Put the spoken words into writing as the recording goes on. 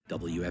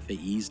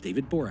WFAE's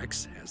David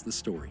Borex has the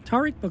story.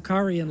 Tariq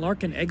Bokhari and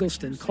Larkin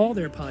Eggleston call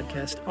their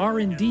podcast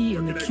R&D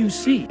in the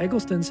QC.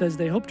 Eggleston says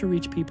they hope to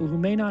reach people who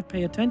may not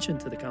pay attention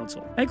to the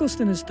council.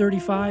 Eggleston is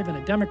 35 and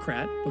a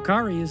Democrat.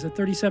 Bokhari is a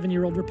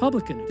 37-year-old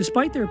Republican.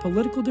 Despite their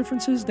political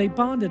differences, they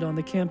bonded on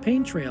the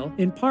campaign trail,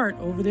 in part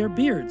over their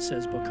beards,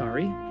 says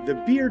Bokhari. The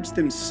beards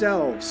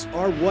themselves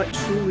are what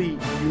truly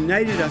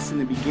united us in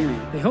the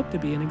beginning. They hope to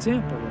be an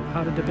example of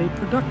how to debate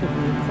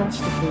productively across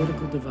the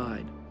political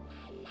divide.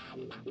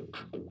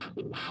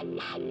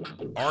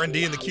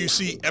 R&D in the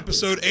QC,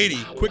 episode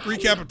 80. Quick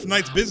recap of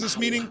tonight's business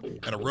meeting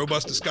and a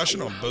robust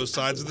discussion on both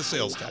sides of the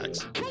sales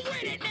tax.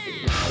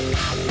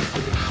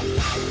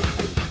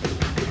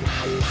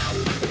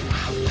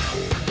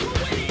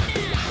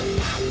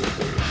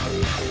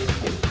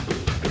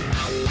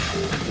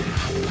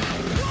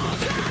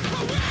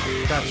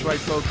 That's right,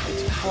 folks.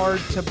 It's hard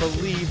to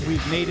believe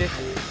we've made it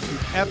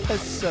to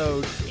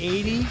episode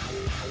 80.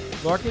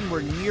 Larkin,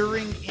 we're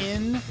nearing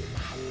in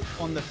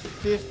on the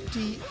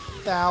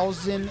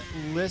 50,000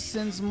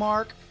 listens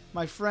mark.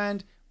 My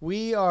friend,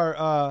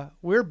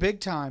 we're big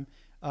time.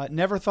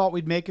 Never thought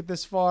we'd make it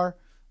this far,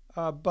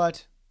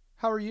 but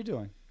how are you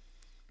doing?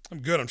 I'm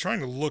good. I'm trying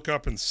to look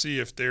up and see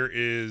if there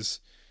is,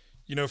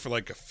 for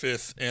like a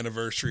 5th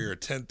anniversary or a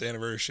 10th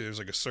anniversary, there's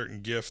like a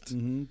certain gift.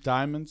 Mm-hmm.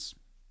 Diamonds.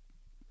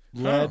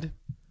 Lead.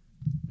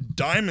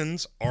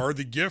 Diamonds are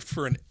the gift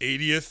for an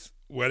 80th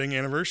wedding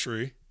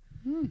anniversary.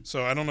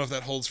 So I don't know if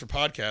that holds for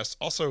podcasts.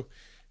 Also,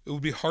 it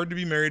would be hard to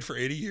be married for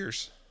 80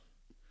 years.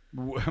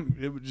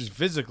 It would just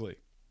physically.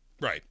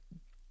 Right.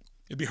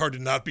 It'd be hard to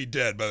not be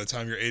dead by the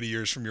time you're 80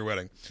 years from your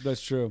wedding.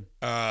 That's true.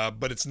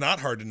 But it's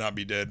not hard to not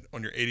be dead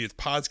on your 80th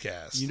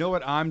podcast. You know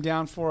what I'm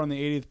down for on the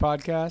 80th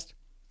podcast?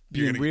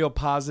 Being real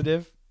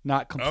positive,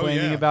 not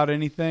complaining about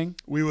anything.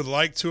 We would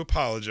like to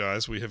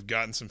apologize. We have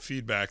gotten some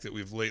feedback that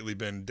we've lately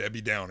been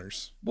Debbie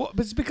Downers. Well,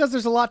 but it's because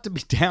there's a lot to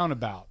be down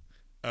about.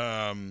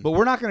 But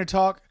we're not going to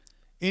talk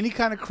any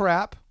kind of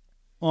crap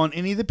on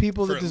any of the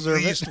people that deserve it.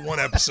 For at least one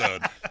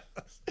episode.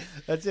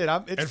 That's it.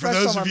 And for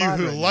those of you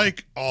who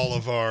like all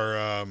of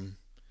our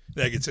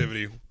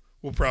negativity,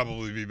 we'll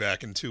probably be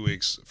back in 2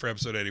 weeks for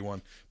episode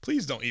 81.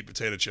 Please don't eat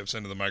potato chips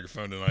into the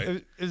microphone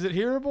tonight. Is it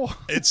hearable?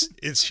 It's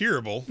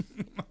hearable.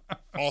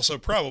 Also,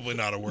 probably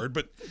not a word,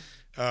 but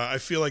I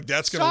feel like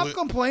that's going to... Stop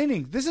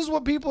complaining. This is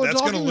what people are talking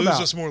about. That's going to lose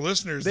us more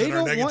listeners than our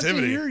negativity. They don't want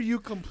to hear you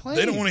complain.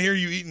 They don't want to hear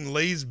you eating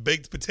Lay's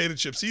baked potato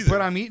chips either.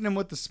 But I'm eating them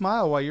with a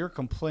smile while you're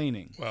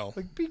complaining. Well...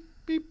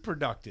 Be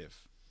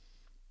productive.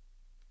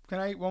 Can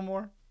I eat one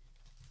more?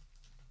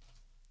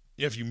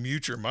 Yeah, if you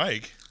mute your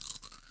mic.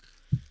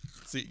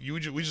 See, we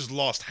just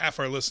lost half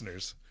our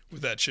listeners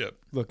with that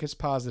chip. Look, it's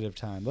positive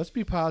time. Let's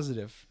be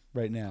positive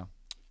right now.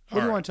 What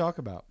do you want to talk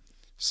about?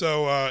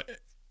 So,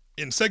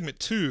 in segment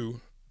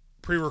 2,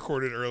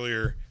 pre-recorded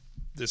earlier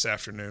this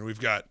afternoon, we've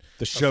got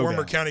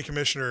former County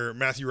Commissioner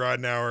Matthew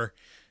Ridenour,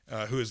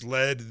 who has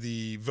led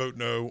the Vote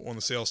No on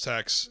the Sales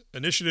Tax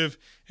Initiative,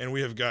 and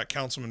we have got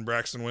Councilman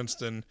Braxton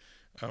Winston,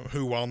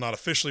 who, while not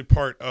officially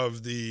part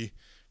of the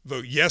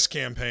Vote Yes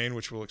campaign,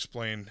 which will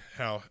explain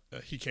how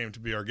he came to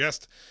be our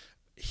guest,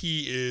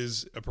 he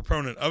is a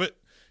proponent of it,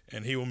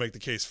 and he will make the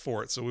case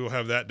for it. So we will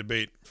have that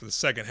debate for the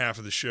second half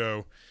of the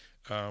show.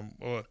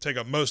 We'll take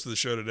up most of the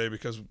show today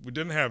because we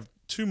didn't have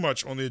too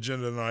much on the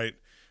agenda tonight.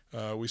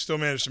 We still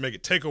managed to make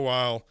it take a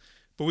while,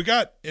 but we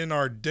got in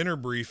our dinner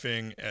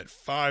briefing at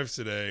 5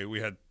 today,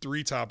 we had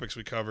 3 topics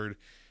we covered,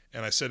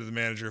 and I said to the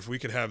manager, if we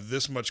could have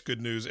this much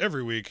good news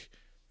every week,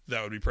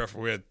 that would be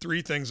preferable. We had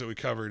 3 things that we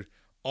covered,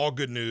 all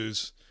good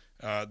news,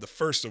 the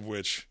first of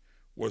which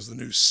was the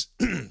new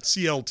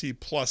CLT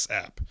Plus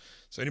app.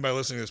 So anybody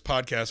listening to this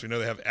podcast, we know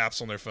they have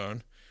apps on their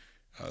phone.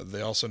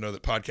 They also know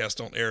that podcasts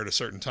don't air at a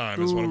certain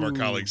time, as one of our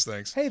colleagues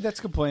thinks. Hey,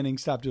 that's complaining.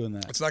 Stop doing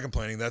that. It's not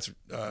complaining. That's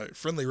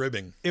friendly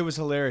ribbing. It was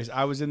hilarious.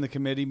 I was in the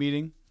committee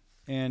meeting,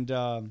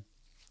 and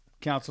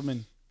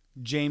Councilman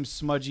James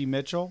Smudgy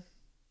Mitchell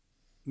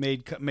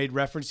made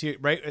reference here.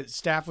 Right,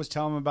 staff was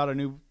telling him about a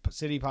new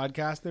city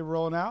podcast they were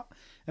rolling out,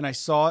 and I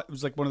saw it. It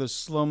was like one of those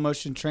slow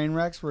motion train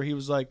wrecks where he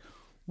was like,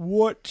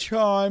 "What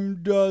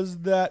time does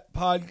that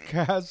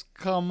podcast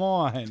come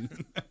on?"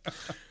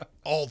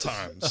 All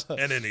times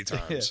and any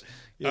times.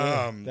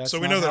 Yeah, so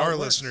we know that our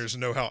listeners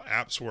know how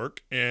apps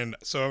work, and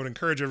so I would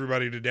encourage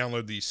everybody to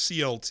download the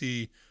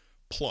CLT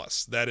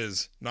Plus. That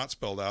is not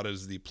spelled out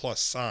as the plus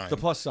sign. The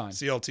plus sign.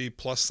 CLT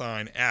plus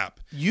sign app.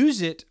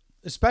 Use it,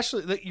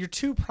 especially your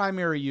 2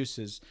 primary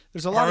uses.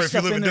 There's a lot of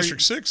stuff in there. If you live in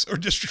District 6 or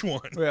District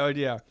 1. Well,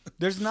 yeah.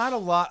 There's not a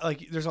lot,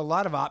 there's a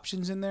lot of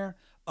options in there,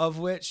 of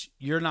which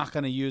you're not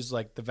going to use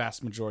the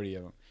vast majority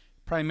of them.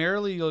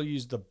 Primarily, you'll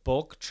use the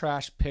bulk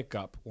trash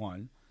pickup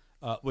one,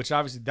 which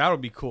obviously that'll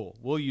be cool.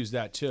 We'll use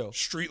that too.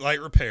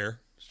 Streetlight repair.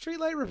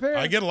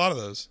 I get a lot of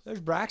those. There's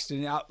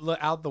Braxton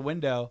out the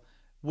window.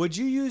 Would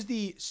you use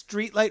the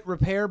streetlight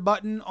repair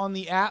button on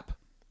the app?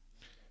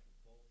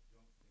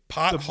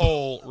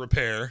 Pothole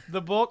repair.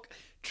 The bulk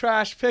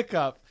trash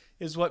pickup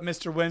is what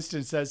Mr.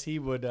 Winston says he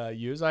would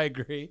use. I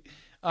agree.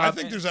 I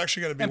think there's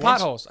actually going to be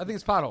potholes. I think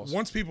it's potholes.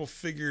 Once people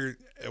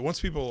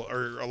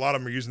or a lot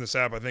of them are using this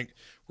app, I think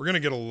we're going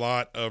to get a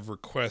lot of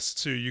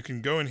requests too. You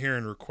can go in here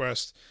and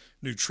request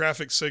new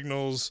traffic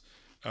signals.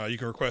 You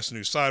can request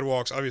new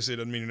sidewalks. Obviously, it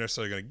doesn't mean you're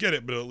necessarily going to get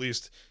it, but at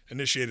least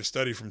initiate a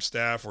study from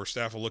staff, or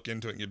staff will look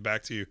into it and get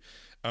back to you.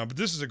 But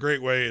this is a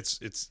great way.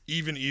 It's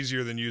even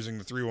easier than using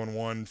the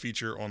 311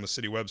 feature on the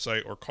city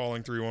website or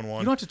calling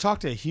 311. You don't have to talk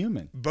to a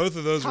human. Both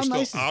of those are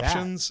still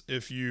options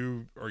if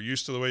you are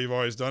used to the way you've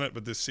always done it,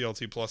 but this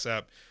CLT Plus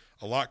app,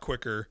 a lot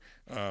quicker,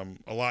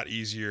 a lot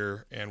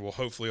easier, and will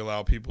hopefully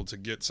allow people to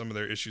get some of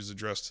their issues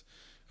addressed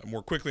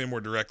more quickly and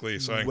more directly.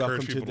 So I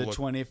encourage people to look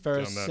Welcome to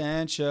the 21st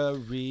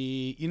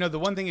century. You know, the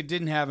one thing it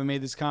didn't have, I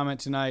made this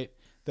comment tonight,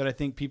 that I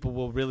think people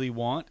will really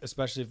want,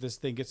 especially if this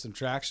thing gets some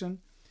traction,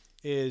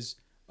 is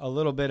a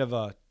little bit of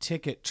a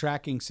ticket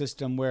tracking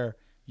system where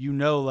you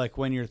know, like,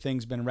 when your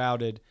thing's been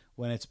routed,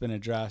 when it's been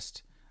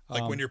addressed.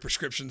 Like when your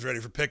prescription's ready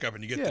for pickup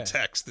and you get the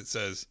text that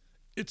says,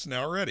 it's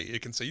now ready.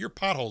 It can say, your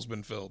pothole's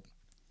been filled.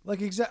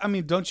 Like, I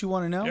mean, don't you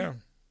want to know? Yeah.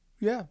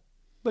 Yeah.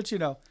 But, you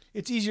know,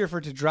 it's easier for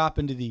it to drop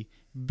into the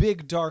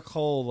big dark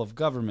hole of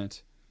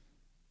government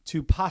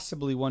to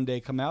possibly one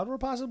day come out, or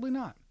possibly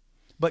not.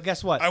 But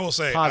guess what? I will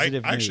say,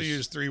 Positive I actually news.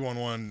 use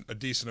 311 a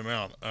decent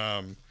amount.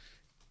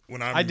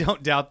 I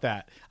don't doubt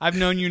that. I've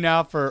known you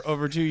now for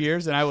over 2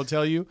 years, and I will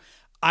tell you,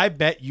 I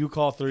bet you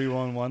call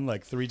 311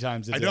 like 3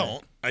 times a day. I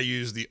don't. I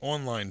use the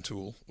online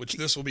tool, which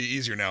this will be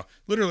easier now.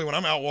 Literally, when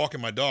I'm out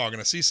walking my dog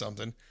and I see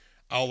something,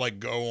 I'll like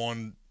go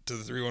on to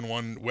the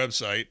 311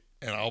 website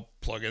and I'll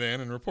plug it in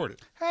and report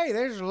it. Hey,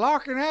 there's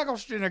Larkin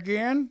Eggleston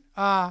again.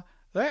 That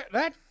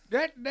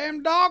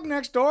damn dog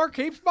next door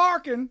keeps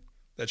barking.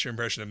 That's your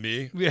impression of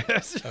me?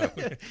 Yes. Oh.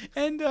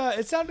 And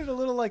it sounded a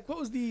little like, what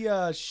was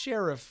the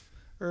sheriff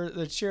or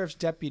the sheriff's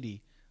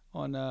deputy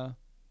on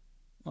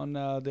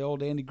the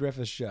old Andy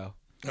Griffith show?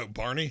 Oh,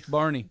 Barney?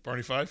 Barney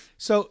Fife?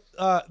 So,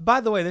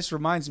 by the way, this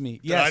reminds me.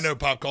 Yes, I know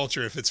pop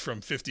culture if it's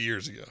from 50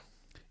 years ago.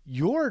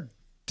 Your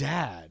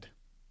dad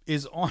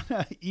is on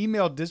an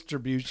email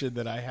distribution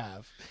that I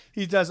have.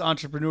 He does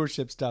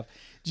entrepreneurship stuff.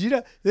 Do you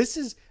know,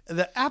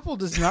 the apple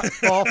does not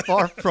fall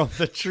far from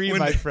the tree,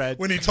 my friend.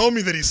 When he told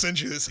me that he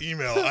sent you this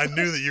email, I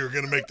knew that you were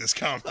going to make this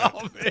comment.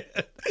 Oh, man.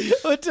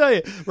 I'll tell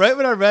you, right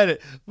when I read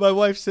it, my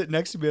wife's sitting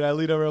next to me, and I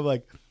lean over, I'm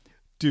like,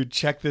 dude,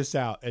 check this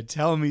out and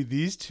tell me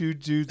these two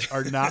dudes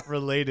are not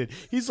related.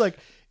 He's like,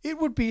 it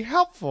would be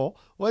helpful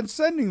when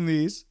sending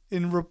these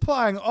in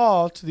replying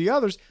all to the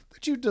others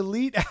that you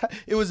delete.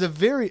 It was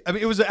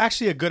it was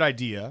actually a good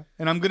idea,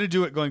 and I'm going to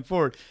do it going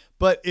forward.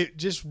 But it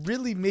just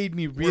really made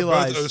me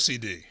realize we're both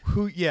OCD.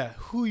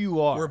 Who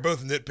you are. We're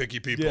both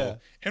nitpicky people,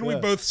 and we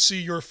both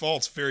see your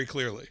faults very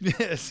clearly.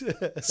 Yes.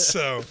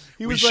 So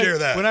we share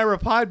that. When I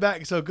replied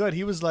back so good,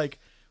 he was like,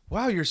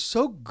 wow, you're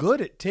so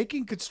good at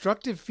taking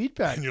constructive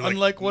feedback,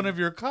 unlike one of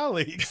your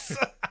colleagues.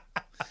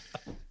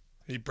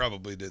 He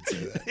probably did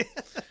say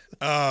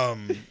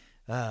that.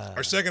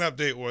 Our second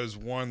update was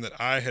one that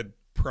I had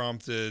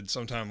prompted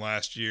sometime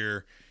last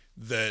year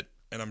that,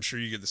 and I'm sure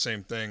you get the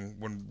same thing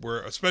when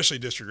we're, especially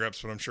district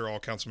reps, but I'm sure all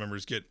council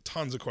members get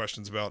tons of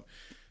questions about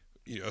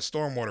a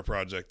stormwater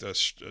project,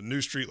 a new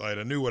streetlight,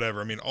 a new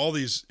whatever. I mean, all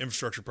these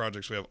infrastructure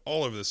projects we have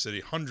all over the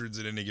city, hundreds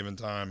at any given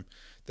time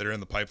that are in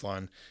the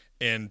pipeline.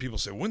 And people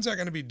say, when's that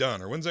going to be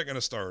done? Or when's that going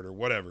to start? Or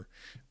whatever.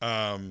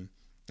 And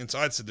so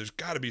I said, there's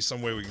got to be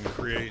some way we can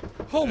create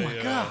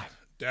God.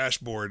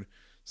 Dashboard.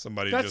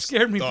 Somebody that just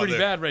scared me pretty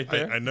bad right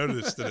there. I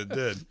noticed that it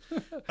did.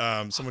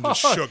 Someone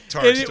just shook Tark's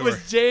door. And it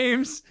was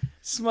James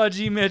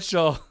Smudgy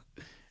Mitchell.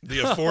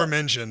 The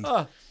aforementioned.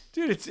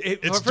 Dude, it's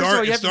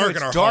dark. It's dark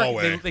in our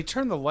hallway. They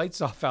turned the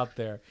lights off out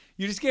there.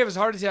 You just gave us a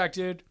heart attack,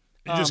 dude.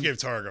 You just gave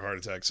Tark a heart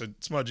attack. So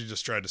Smudgy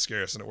just tried to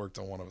scare us, and it worked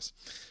on one of us.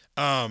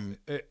 I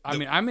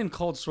mean, I'm in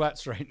cold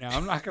sweats right now.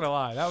 I'm not going to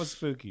lie. That was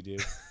spooky,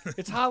 dude.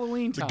 It's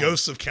Halloween time. The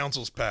ghosts of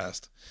councils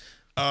past,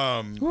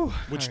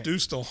 which do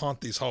still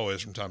haunt these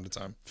hallways from time to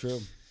time.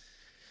 True.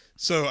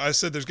 So I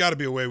said there's got to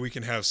be a way we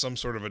can have some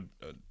sort of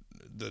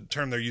the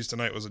term they used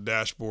tonight was a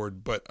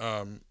dashboard, but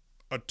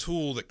a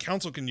tool that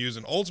council can use,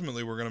 and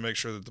ultimately we're going to make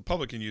sure that the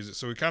public can use it.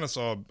 So we kind of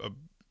saw a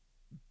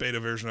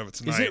beta version of it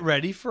tonight. Is it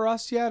ready for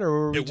us yet,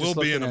 or it will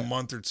be in a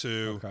month or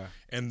two,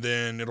 and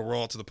then it'll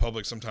roll out to the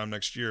public sometime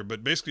next year.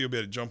 But basically, you'll be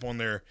able to jump on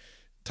there,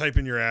 type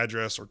in your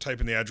address or type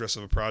in the address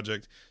of a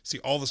project, see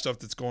all the stuff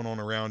that's going on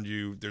around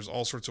you. There's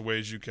all sorts of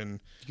ways you can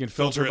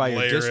filter by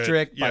your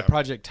district, by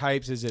project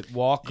types. Is it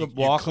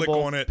walkable, click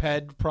on it,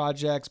 PED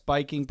projects,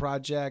 biking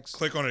projects?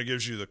 Click on it. It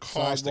gives you the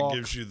cost. Sidewalk. It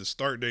gives you the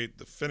start date,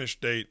 the finish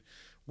date,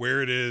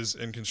 where it is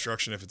in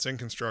construction. If it's in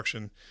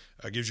construction,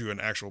 it gives you an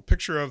actual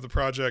picture of the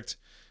project.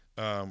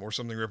 Or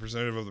something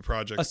representative of the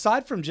project.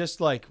 Aside from just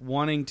like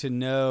wanting to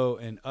know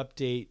an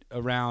update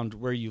around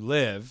where you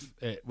live,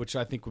 which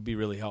I think would be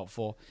really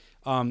helpful,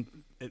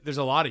 there's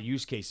a lot of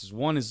use cases.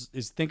 One is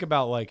think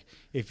about like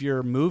if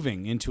you're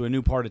moving into a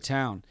new part of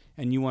town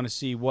and you want to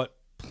see what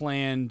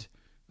planned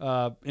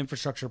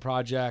infrastructure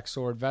projects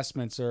or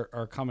investments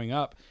are coming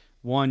up.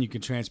 One, you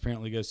can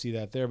transparently go see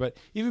that there. But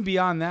even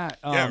beyond that,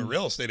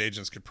 real estate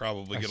agents could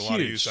probably get a lot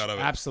of use out of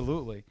it.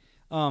 Absolutely.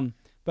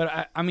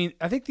 But I mean,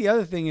 I think the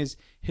other thing is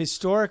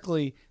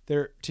historically,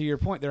 to your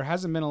point, there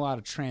hasn't been a lot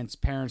of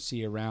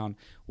transparency around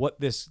what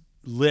this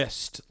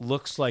list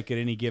looks like at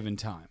any given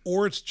time.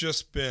 Or it's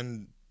just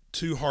been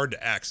too hard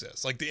to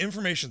access. Like the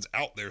information's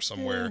out there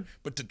somewhere,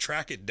 but to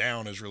track it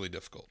down is really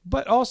difficult.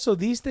 But also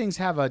these things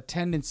have a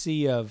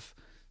tendency of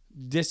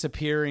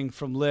disappearing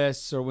from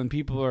lists, or when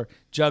people are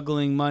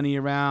juggling money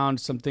around,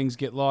 some things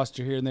get lost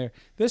or here and there.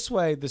 This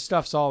way, the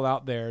stuff's all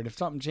out there. And if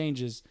something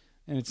changes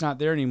and it's not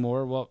there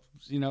anymore, well,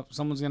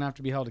 someone's going to have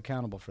to be held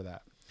accountable for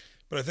that.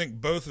 But I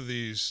think both of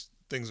these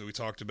things that we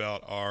talked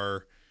about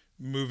are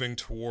moving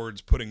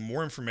towards putting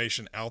more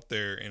information out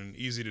there in an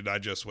easy to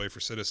digest way for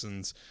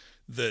citizens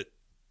that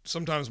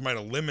sometimes might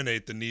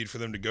eliminate the need for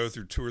them to go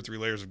through 2 or 3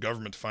 layers of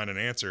government to find an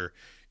answer.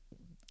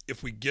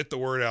 If we get the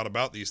word out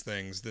about these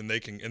things, then they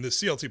can, and the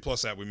CLT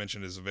Plus app we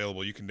mentioned is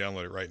available. You can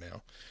download it right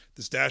now.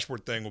 This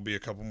dashboard thing will be a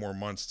couple more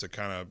months to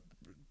kind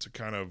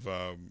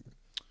of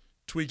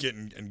tweak it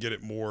and get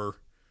it more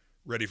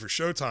ready for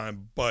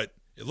showtime. But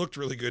it looked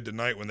really good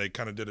tonight when they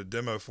kind of did a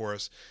demo for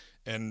us.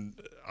 And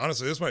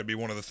honestly, this might be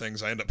one of the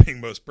things I end up being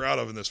most proud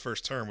of in this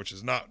first term, which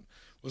was not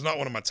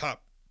one of my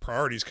top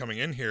priorities coming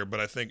in here. But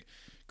I think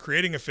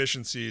creating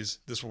efficiencies,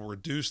 this will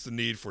reduce the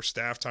need for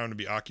staff time to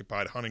be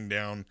occupied hunting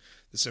down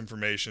this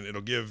information.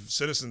 It'll give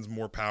citizens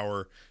more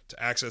power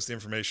to access the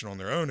information on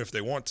their own if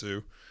they want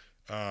to.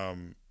 I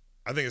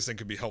think this thing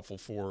could be helpful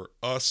for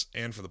us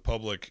and for the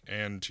public.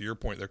 And to your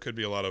point, there could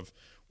be a lot of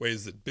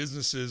ways that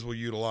businesses will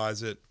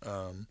utilize it.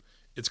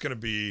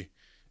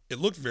 It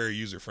looked very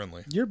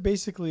user-friendly. You're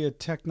basically a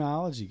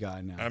technology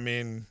guy now. I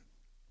mean,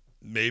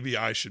 maybe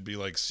I should be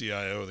like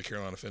CIO of the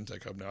Carolina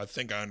FinTech Hub now. I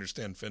think I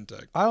understand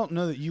FinTech. I don't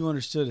know that you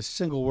understood a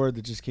single word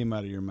that just came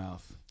out of your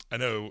mouth. I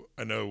know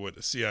what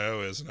a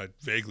CIO is, and I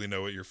vaguely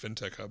know what your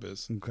FinTech Hub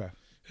is. Okay.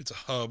 It's a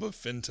hub of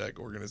FinTech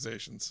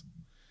organizations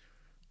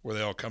where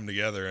they all come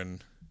together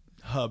and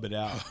hub it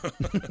out.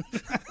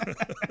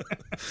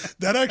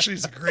 That actually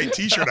is a great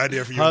T-shirt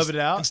idea for you. Hub it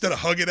out? Instead of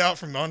hug it out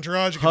from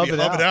Entourage, it could be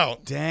hub it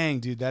out. Dang,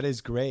 dude, that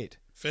is great.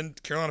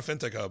 Carolina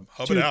FinTech Hub.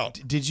 Hub dude, it out.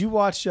 Did you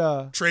watch...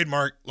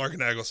 Trademark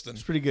Larkin Eggleston.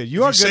 It's pretty good.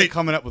 You are good at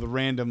coming up with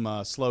random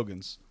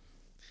slogans.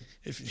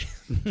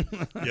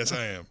 Yes,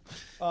 I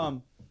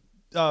am.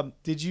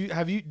 Do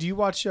you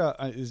watch...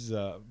 this is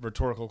a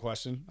rhetorical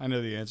question. I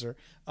know the answer.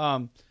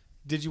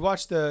 Did you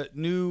watch the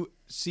new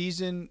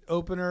season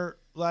opener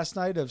last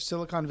night of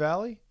Silicon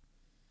Valley?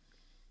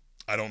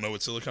 I don't know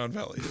what Silicon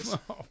Valley is.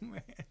 Oh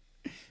man,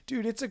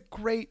 dude, it's a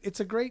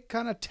great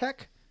kind of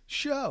tech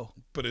show.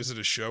 But is it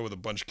a show with a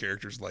bunch of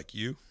characters like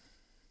you?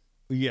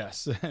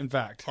 Yes, in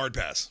fact. Hard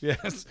pass.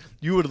 Yes,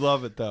 you would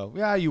love it though.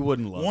 Yeah, you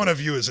wouldn't love it. One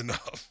of you is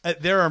enough.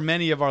 There are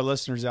many of our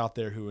listeners out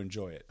there who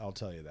enjoy it. I'll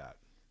tell you that.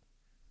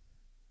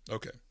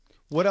 Okay.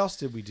 What else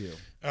did we do?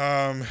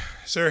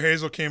 Sarah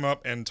Hazel came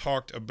up and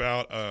talked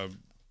about a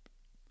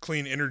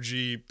clean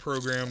energy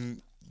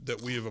program that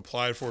we have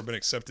applied for, been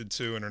accepted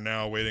to, and are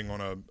now waiting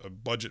on a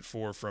budget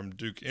from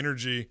Duke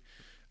Energy.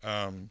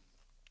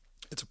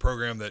 It's a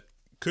program that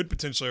could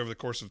potentially, over the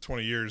course of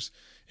 20 years,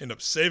 end up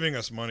saving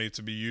us money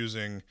to be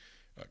using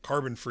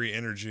carbon-free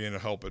energy and to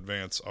help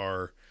advance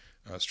our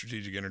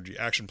strategic energy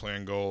action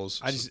plan goals.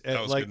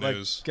 That was good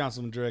news. Like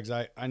Councilman Driggs,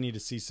 I need to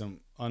see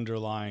some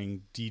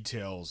underlying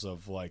details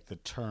of like the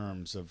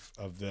terms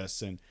of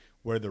this and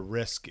where the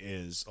risk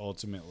is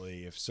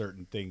ultimately if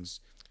certain things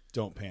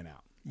don't pan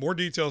out. More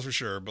details for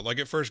sure, but like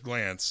at first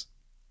glance,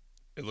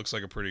 it looks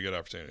like a pretty good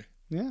opportunity.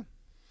 Yeah,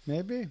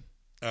 maybe.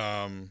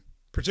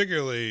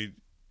 Particularly,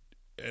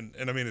 and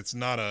I mean, it's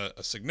not a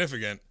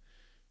significant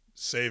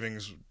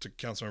savings to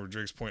Councilmember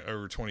Driggs' point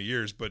over 20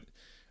 years, but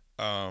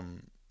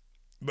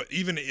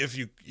even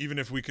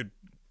if we could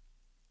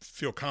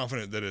feel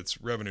confident that it's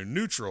revenue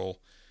neutral,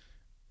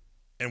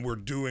 and we're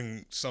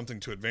doing something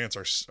to advance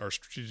our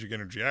strategic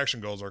energy action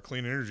goals, our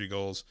clean energy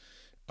goals.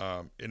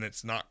 And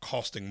it's not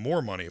costing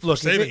more money. If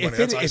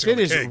it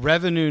is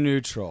revenue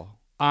neutral,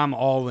 I'm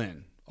all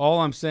in.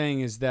 All I'm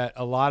saying is that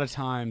a lot of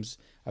times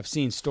I've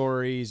seen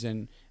stories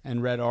and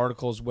read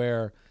articles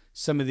where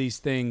some of these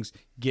things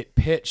get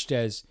pitched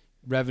as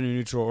revenue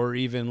neutral or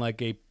even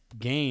like a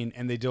gain,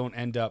 and they don't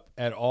end up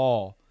at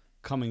all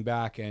coming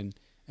back and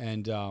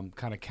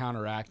kind of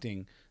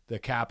counteracting the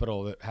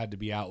capital that had to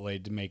be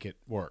outlaid to make it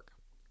work.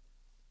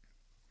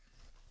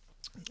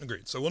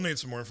 Agreed. So we'll need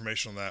some more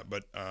information on that,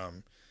 but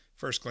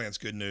first glance,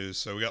 good news.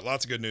 So we got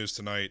lots of good news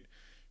tonight,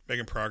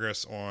 making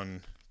progress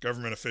on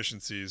government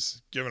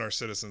efficiencies, giving our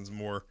citizens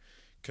more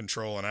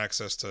control and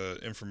access to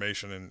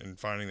information and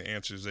finding the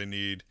answers they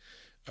need,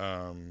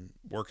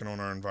 working on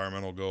our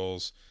environmental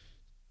goals.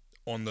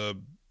 On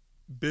the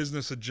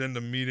business agenda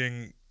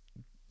meeting,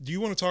 do you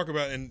want to talk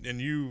about,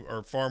 and you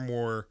are far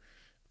more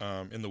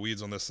in the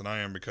weeds on this than I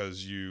am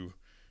because you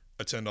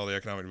attend all the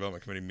Economic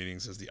Development Committee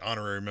meetings as the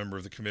honorary member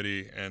of the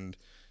committee, and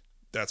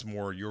that's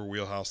more your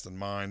wheelhouse than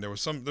mine.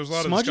 There's a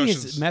lot Smudgy of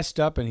discussions. Has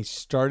messed up, and he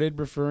started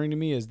referring to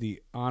me as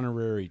the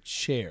honorary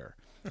chair.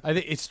 I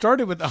think it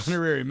started with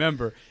honorary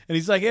member, and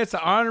he's like, yeah, it's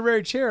an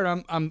honorary chair.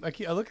 And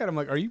I look at him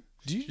like, are you?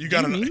 You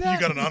got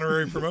an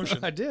honorary promotion.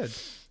 I did.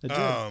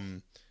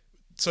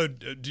 So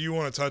do you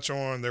want to touch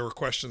on, there were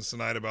questions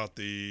tonight about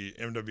the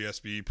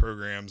MWSB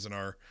programs and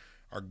our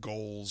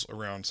goals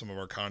around some of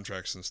our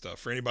contracts and stuff.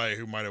 For anybody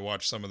who might have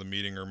watched some of the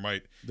meeting or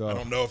I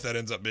don't know if that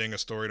ends up being a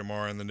story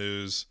tomorrow in the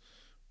news.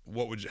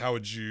 How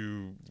would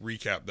you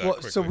recap that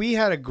quickly? So we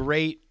had a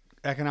great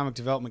Economic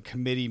Development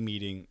Committee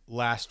meeting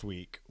last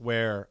week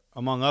where,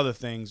 among other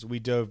things, we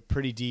dove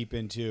pretty deep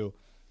into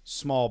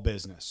small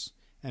business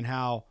and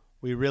how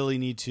we really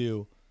need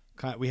to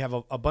we have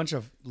a bunch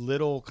of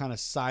little kind of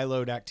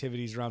siloed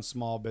activities around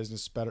small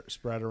business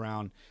spread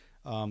around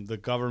the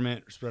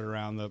government, spread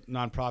around the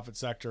nonprofit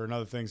sector and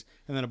other things,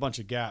 and then a bunch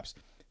of gaps.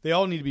 They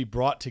all need to be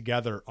brought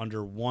together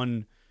under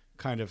one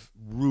kind of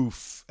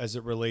roof as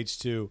it relates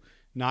to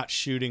not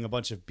shooting a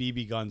bunch of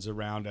BB guns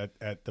around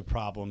at the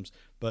problems,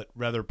 but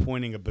rather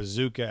pointing a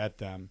bazooka at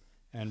them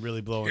and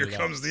really blowing it up. Here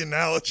comes the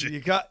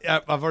analogy.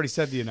 I've already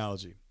said the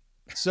analogy.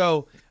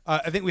 So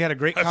I think we had a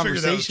great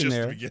conversation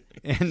there.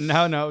 And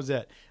no, it was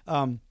it.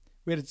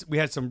 We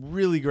had some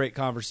really great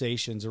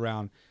conversations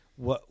around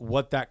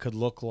what that could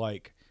look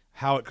like,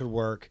 how it could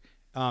work.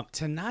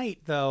 Tonight,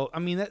 though, I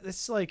mean,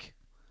 that's like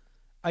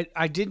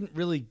I didn't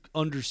really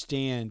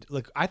understand.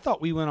 Like, I thought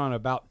we went on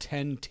about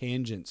 10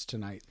 tangents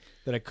tonight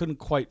that I couldn't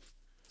quite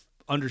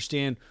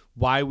understand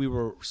why we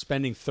were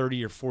spending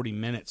 30 or 40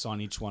 minutes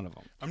on each one of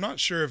them. I'm not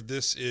sure if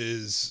this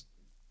is...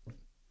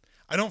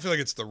 I don't feel like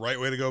it's the right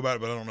way to go about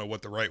it, but I don't know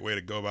what the right way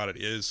to go about it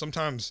is.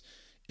 Sometimes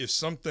if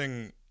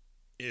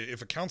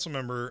a council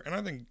member, and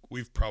I think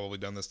we've probably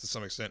done this to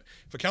some extent,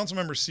 if a council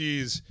member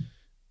sees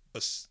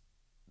a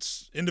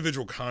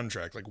individual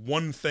contract, like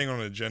one thing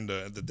on an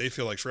agenda that they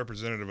feel like is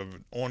representative of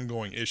an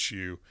ongoing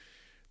issue,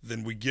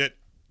 then we get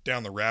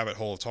down the rabbit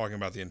hole of talking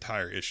about the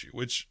entire issue,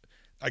 which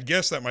I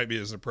guess that might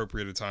be as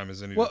appropriate a time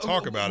as any to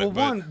talk about it.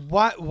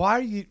 But why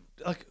are you,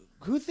 like,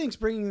 who thinks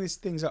bringing these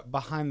things up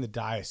behind the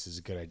dais is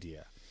a good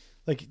idea?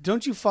 Like,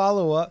 don't you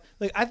follow up?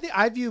 Like,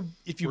 I view,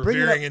 if you we're bring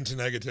veering it up, into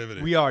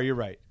negativity. We are, you're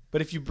right.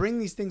 But if you bring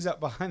these things up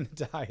behind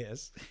the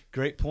dais,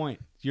 great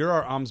point. You're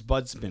our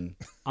ombudsman.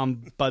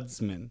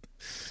 Ombudsman.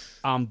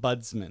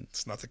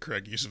 It's not the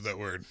correct use of that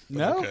word.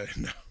 No? Okay,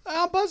 no.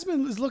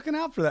 Ombudsman is looking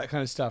out for that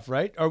kind of stuff,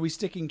 right? Are we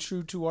sticking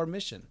true to our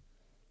mission?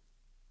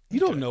 You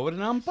don't know what an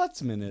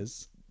ombudsman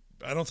is.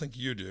 I don't think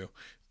you do.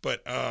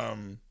 But,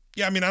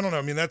 yeah, I mean, I don't know.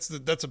 I mean, that's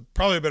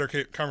probably a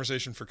better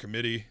conversation for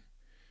committee.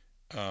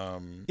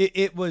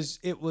 It was,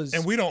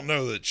 and we don't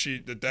know that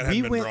that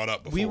hadn't been brought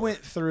up before. We went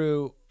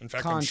through in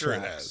fact, contracts, I'm sure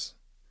it has.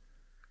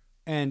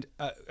 And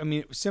I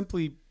mean,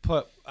 simply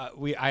put,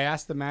 I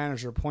asked the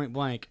manager point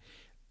blank,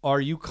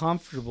 "Are you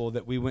comfortable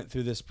that we went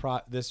through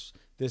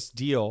this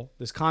deal,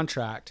 this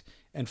contract,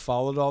 and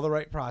followed all the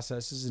right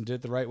processes and did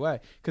it the right way?"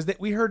 Because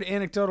we heard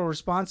anecdotal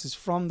responses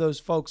from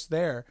those folks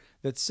there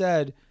that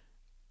said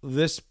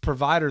this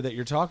provider that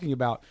you're talking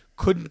about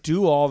couldn't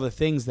do all the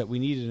things that we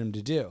needed him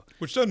to do.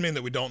 Which doesn't mean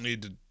that we don't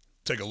need to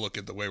take a look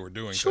at the way we're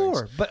doing things.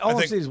 Sure, but all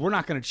I'm saying is we're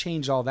not going to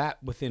change all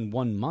that within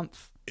 1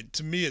 month.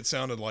 To me, it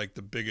sounded like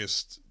the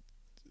biggest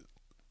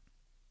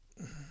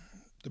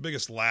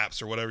lapse,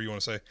 or whatever you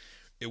want to say,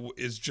 it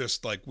is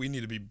just like we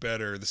need to be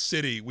better. The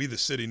city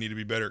need to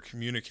be better at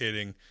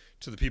communicating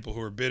to the people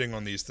who are bidding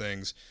on these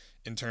things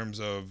in terms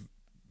of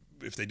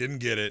if they didn't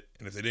get it,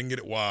 and if they didn't get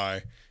it,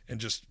 why, and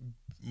just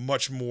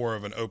much more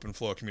of an open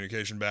flow of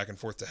communication back and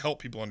forth to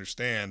help people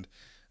understand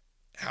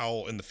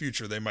how in the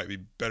future they might be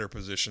better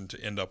positioned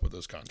to end up with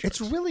those contracts.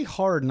 It's really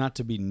hard not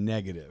to be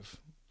negative,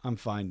 I'm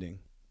finding.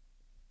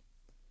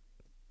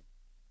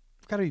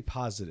 I've got to be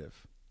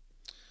positive.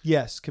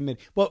 Yes,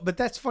 committee. Well, but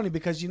that's funny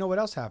because you know what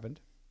else happened?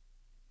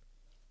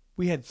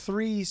 We had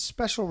 3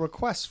 special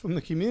requests from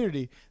the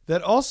community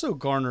that also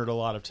garnered a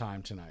lot of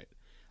time tonight.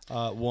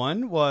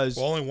 One was...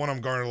 Well, only one of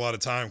them garnered a lot of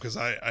time because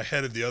I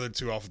headed the other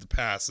 2 off at the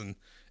pass and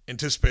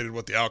anticipated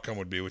what the outcome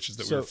would be, which is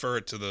that we refer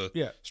it to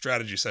the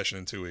strategy session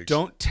in 2 weeks.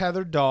 Don't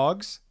tether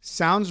dogs.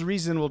 Sounds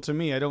reasonable to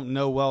me. I don't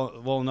know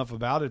well enough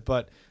about it,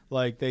 but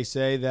like they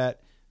say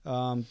that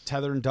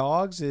tethering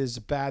dogs is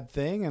a bad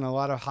thing and a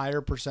lot of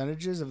higher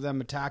percentages of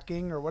them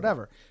attacking or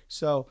whatever.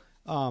 So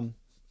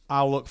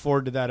I'll look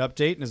forward to that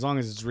update, and as long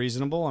as it's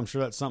reasonable, I'm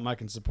sure that's something I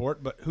can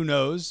support. But who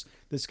knows?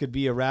 This could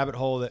be a rabbit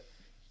hole that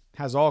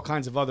has all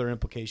kinds of other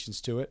implications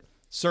to it.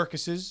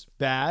 Circuses,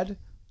 bad.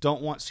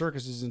 Don't want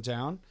circuses in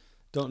town.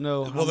 Don't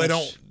know how they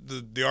don't.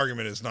 The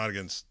argument is not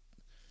against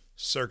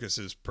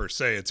circuses per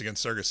se. It's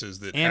against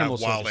circuses that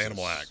have wild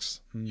animal acts.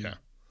 Yeah.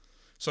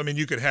 So, I mean,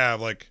 you could have,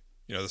 like,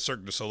 you know, the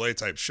Cirque du Soleil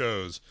type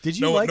shows. Did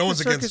you like the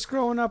circus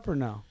growing up or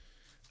no?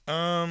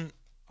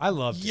 I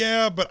loved it.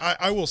 Yeah, but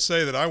I will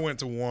say that I went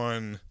to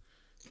one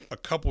a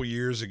couple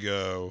years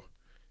ago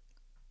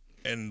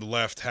and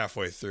left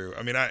halfway through.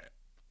 I mean, I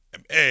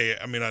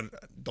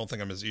don't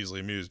think I'm as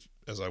easily amused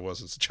as I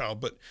was as a child,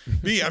 but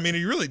B, I mean,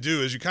 you really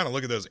do, as you kind of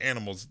look at those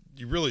animals,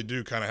 you really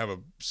do kind of have a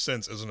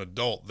sense as an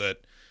adult that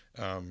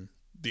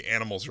the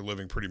animals are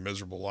living pretty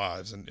miserable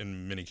lives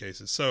in many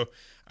cases. So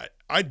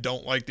I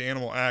don't like the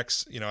animal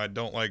acts. I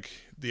don't like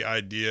the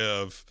idea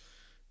of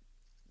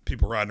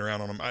people riding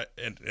around on them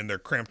and they're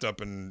cramped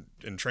up in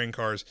train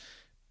cars.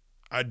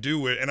 I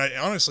do it. And I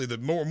honestly, the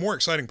more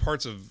exciting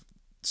parts of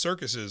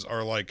circuses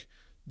are like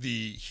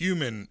the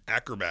human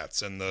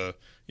acrobats and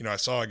I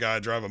saw a guy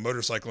drive a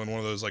motorcycle in one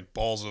of those like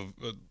balls of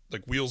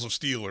like wheels of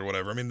steel or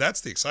whatever. I mean,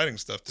 that's the exciting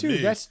stuff to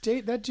me.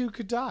 Dude, that dude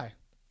could die.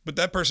 But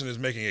that person is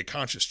making a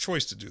conscious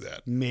choice to do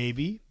that.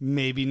 Maybe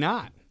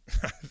not.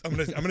 I'm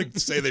gonna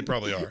say they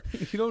probably are.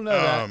 You don't know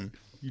that.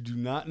 You do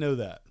not know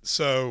that.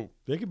 So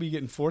they could be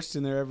getting forced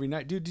in there every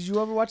night. Dude, did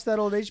you ever watch that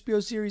old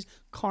HBO series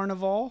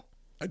Carnival?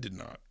 I did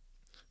not.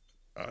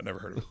 I never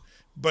heard of it.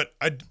 But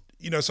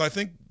so I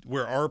think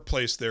where our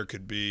place there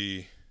could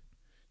be,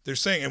 they're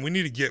saying, and we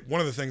need to get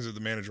one of the things that the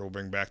manager will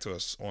bring back to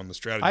us on the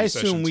strategy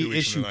session. I assume we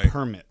issue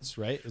permits,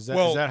 right? Is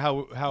that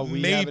how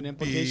we have an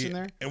implication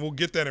there? And we'll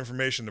get that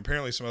information.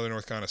 Apparently, some other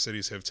North Carolina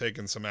cities have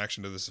taken some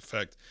action to this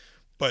effect.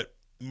 But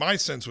my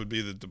sense would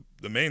be that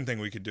the main thing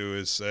we could do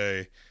is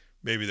say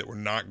maybe that we're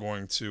not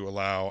going to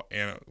allow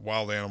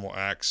wild animal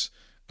acts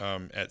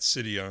at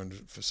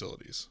city-owned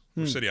facilities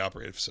or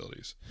city-operated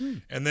facilities.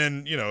 And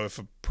then, if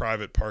a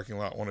private parking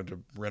lot wanted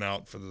to rent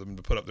out for them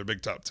to put up their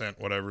big top tent,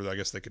 whatever, I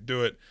guess they could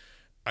do it.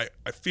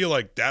 I feel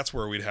like that's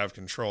where we'd have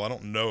control. I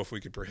don't know if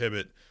we could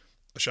prohibit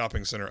a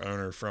shopping center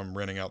owner from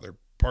renting out their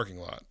parking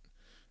lot.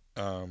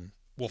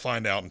 We'll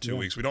find out in 2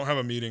 weeks. We don't have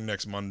a meeting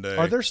next Monday.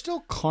 Are there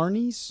still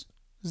carnies?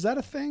 Is that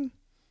a thing?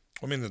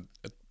 I mean,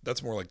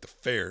 that's more like the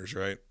fairs,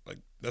 right? Like,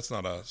 that's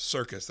not a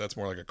circus. That's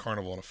more like a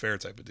carnival and a fair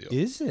type of deal.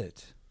 Is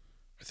it?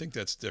 I think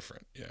that's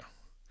different, yeah.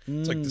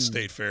 It's like the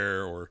State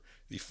Fair or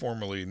the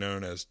formerly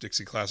known as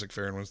Dixie Classic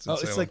Fair in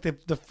Winston-Salem. It's like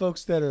the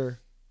folks that are...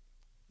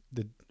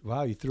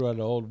 Wow, you threw out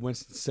an old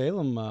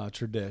Winston-Salem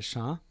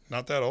tradition, huh?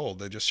 Not that old.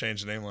 They just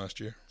changed the name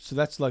last year. So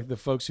that's like the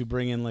folks who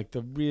bring in like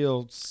the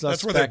real suspect-looking rides.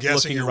 That's where they're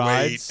guessing your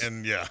weight,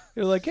 and yeah.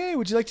 They're like, hey,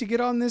 would you like to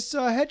get on this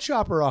head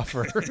chopper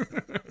offer?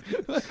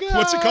 Like,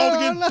 what's it called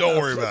again? Don't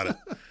worry about it.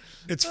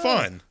 It's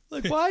fun.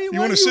 Like, why you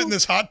want to sit in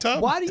this hot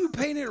tub? Why do you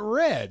paint it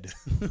red?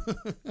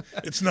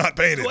 It's not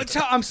painted.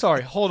 I'm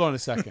sorry. Hold on a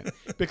second.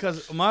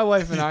 Because my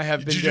wife and I have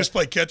been... Did you just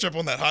play catch up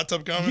on that hot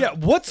tub comment? Yeah.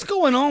 What's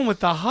going on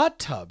with the hot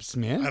tubs,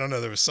 man? I don't know.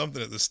 There was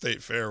something at the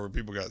State Fair where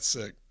people got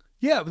sick.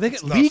 Yeah, but they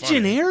get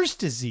Legionnaire's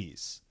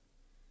disease.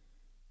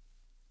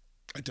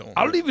 I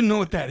don't even know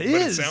what that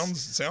is. But it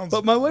sounds.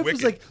 But my wife wicked.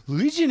 was like,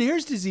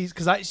 Legionnaire's disease,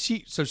 because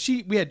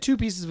we had two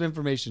pieces of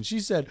information. She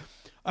said,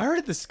 I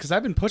heard this because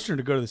I've been pushing her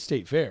to go to the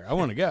State Fair. I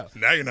want to go.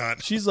 Now you're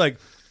not. She's like,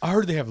 I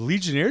heard they have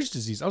Legionnaire's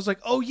disease. I was like,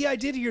 oh yeah, I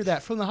did hear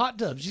that from the hot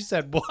tub. She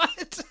said,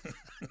 what?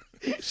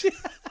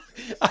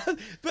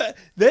 But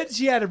then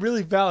she had a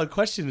really valid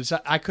question, which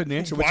I couldn't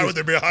answer. Why would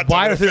there be a hot tub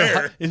at a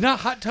fair? It's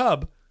not hot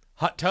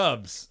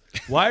tubs.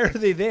 Why are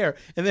they there?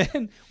 And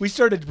then we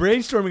started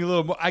brainstorming a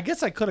little more. I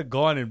guess I could have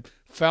gone and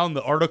found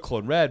the article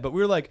and read, but we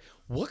were like,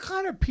 what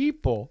kind of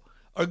people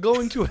are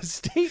going to a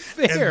state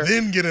fair and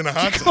then get in a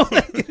hot tub?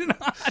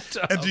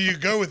 And do you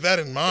go with that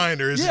in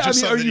mind, or is it just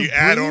something you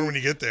add on when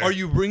you get there? Are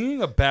you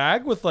bringing a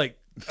bag with like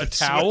a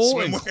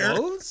towel and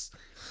clothes?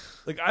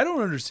 Like, I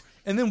don't understand.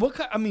 And then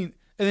and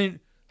then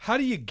how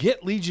do you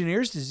get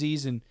Legionnaire's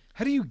disease, and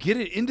how do you get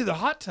it into the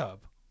hot tub?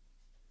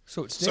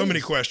 So it stays? So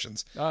many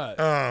questions.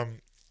 I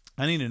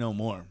need to know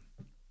more.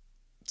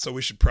 So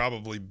we should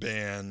probably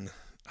ban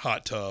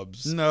hot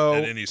tubs at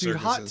any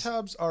circuses. Hot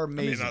tubs are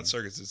amazing. I mean, not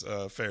circuses,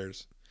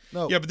 fairs.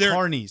 No, yeah, but they're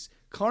carnies.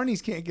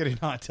 Carnies can't get in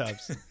hot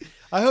tubs.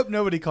 I hope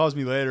nobody calls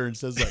me later and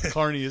says that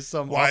carny is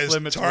some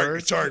off-limits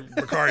word. Tariq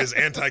Bokhari is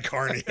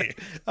anti-carny.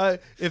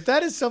 If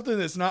that is something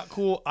that's not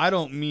cool, I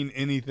don't mean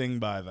anything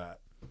by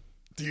that.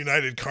 The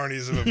United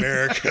Carnies of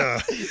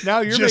America now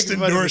you're just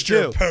endorsed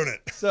your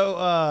opponent.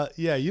 So,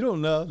 you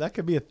don't know. That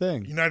could be a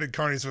thing. United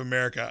Carnies of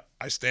America,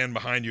 I stand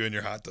behind you in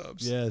your hot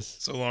tubs. Yes.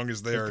 So long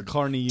as they are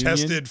Carney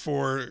tested Union.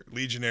 For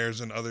Legionnaires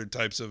and other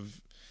types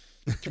of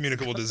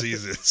communicable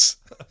diseases.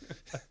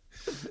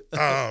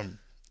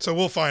 So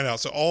we'll find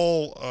out. So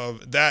all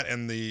of that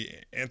and the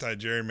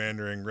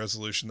anti-gerrymandering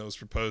resolution that was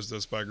proposed to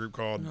us by a group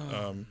called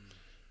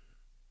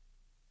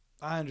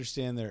I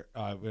understand their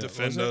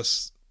Defend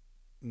Us.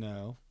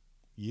 No.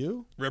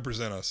 You?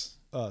 Represent Us.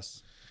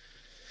 Us.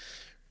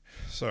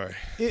 Sorry.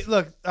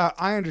 Look,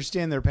 I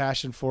understand their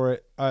passion for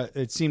it.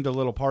 It seemed a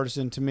little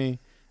partisan to me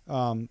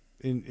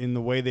in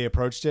the way they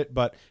approached it,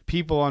 but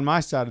people on my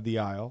side of the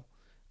aisle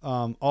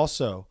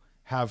also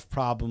have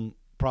problems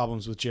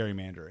with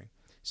gerrymandering.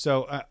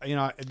 So,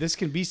 this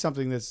can be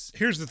something that's...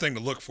 Here's the thing to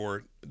look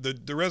for.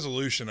 The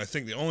resolution, I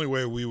think the only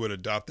way we would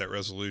adopt that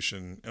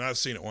resolution, and I've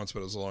seen it once,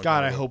 but it was a long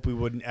time ago. I hope we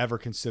wouldn't ever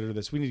consider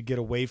this. We need to get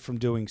away from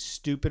doing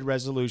stupid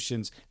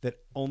resolutions that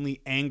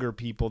only anger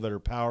people that are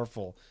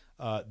powerful,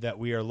 that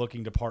we are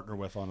looking to partner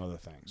with on other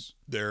things.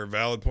 There are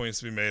valid points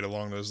to be made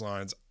along those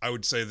lines. I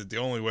would say that the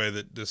only way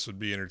that this would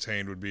be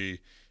entertained would be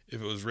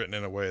if it was written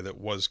in a way that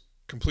was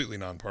completely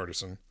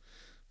nonpartisan.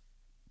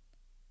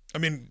 I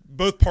mean,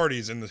 both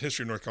parties in the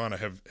history of North Carolina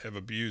have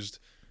abused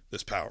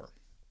this power.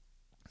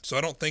 So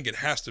I don't think it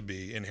has to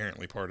be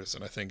inherently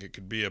partisan. I think it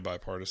could be a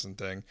bipartisan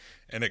thing,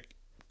 and it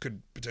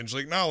could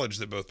potentially acknowledge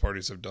that both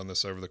parties have done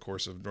this over the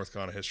course of North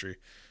Carolina history.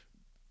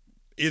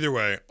 Either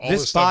way, all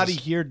this body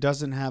here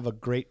doesn't have a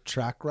great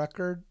track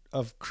record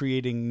of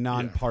creating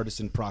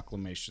nonpartisan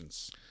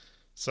proclamations.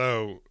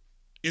 So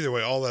either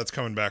way, all that's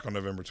coming back on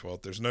November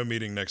 12th. There's no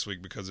meeting next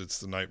week because it's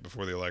the night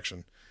before the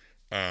election.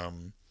 I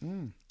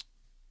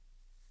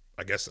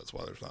guess that's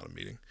why there's not a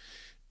meeting.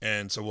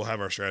 And so we'll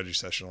have our strategy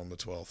session on the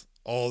 12th.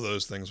 All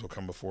those things will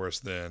come before us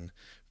then.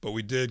 But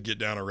we did get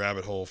down a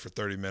rabbit hole for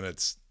 30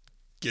 minutes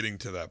getting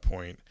to that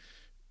point,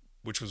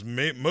 which was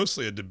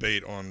mostly a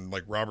debate on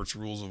like Robert's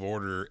Rules of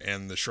Order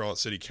and the Charlotte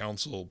City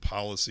Council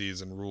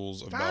policies and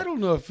rules about I don't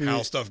know if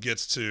how stuff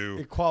gets to.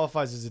 It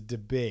qualifies as a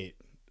debate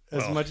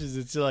as much as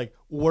it's like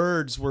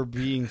words were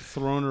being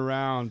thrown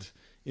around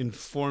in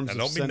forms of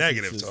sentences. Don't be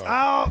negative, Tom.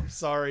 Oh,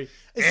 sorry.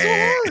 It's so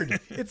hard.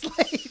 It's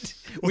late.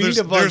 Well,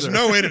 there's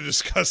no way to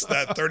discuss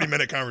that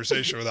 30-minute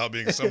conversation without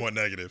being somewhat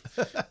negative.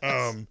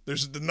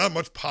 There's not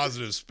much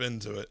positive spin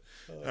to it.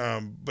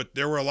 But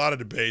there were a lot of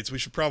debates. We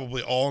should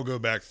probably all go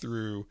back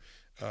through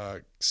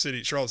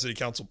Charlotte City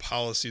Council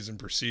policies and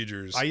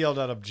procedures. I yelled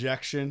out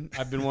objection.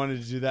 I've been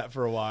wanting to do that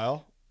for a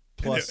while.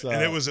 Plus,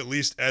 and it was at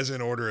least as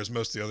in order as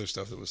most of the other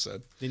stuff that was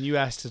said. Then you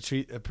asked to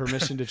treat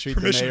permission to treat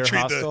the mayor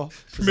hostile.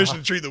 Permission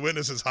to treat the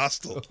witnesses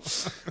hostile.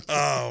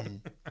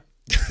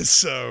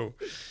 So,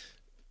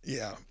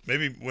 yeah,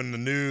 maybe when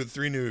the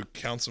three new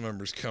council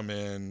members come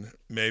in,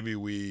 maybe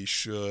we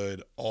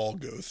should all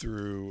go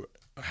through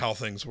how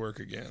things work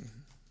again.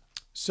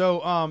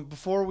 So,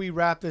 before we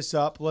wrap this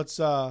up, let's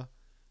take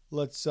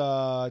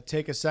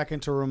a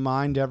second to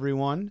remind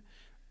everyone: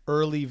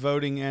 early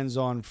voting ends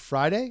on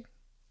Friday.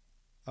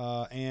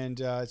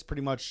 And it's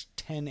pretty much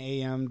 10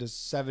 a.m. to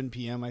 7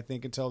 p.m., I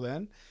think, until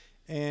then.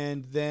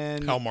 And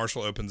then Hal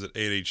Marshall opens at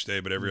 8 each day,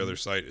 but every other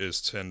site is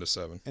 10 to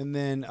 7. And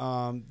then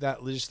that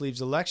just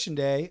leaves Election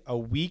Day a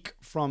week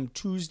from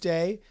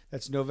Tuesday.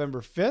 That's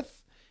November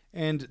 5th.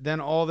 And then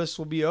all this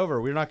will be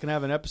over. We're not going to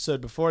have an episode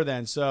before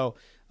then. So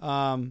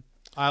I'll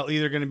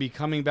either going to be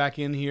coming back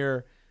in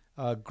here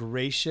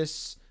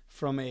gracious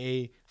for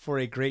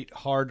a great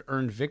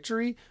hard-earned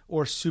victory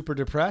or super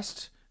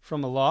depressed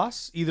from a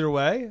loss. Either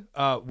way,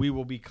 we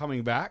will be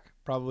coming back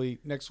probably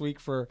next week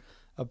for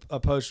a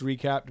post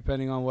recap,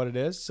 depending on what it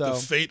is. So the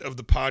fate of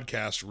the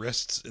podcast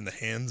rests in the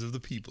hands of the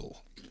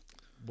people.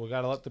 We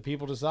got to let the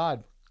people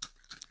decide.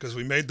 Because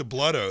we made the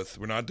blood oath.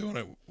 We're not doing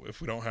it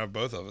if we don't have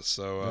both of us.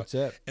 So that's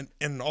it.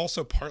 And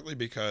also partly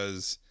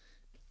because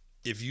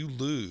if you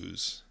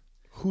lose,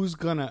 who's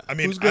gonna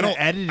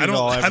edit it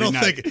I don't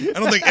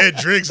think Ed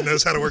Driggs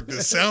knows how to work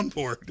this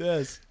soundboard.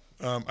 Yes.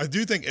 I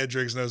do think Ed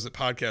Driggs knows that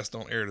podcasts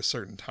don't air at a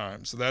certain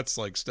time. So that's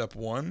like step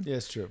one. Yeah,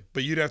 it's true.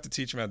 But you'd have to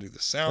teach him how to do the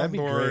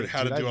soundboard,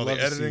 how to do all the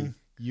editing.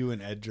 You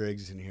and Ed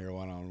Driggs in here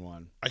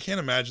one-on-one. I can't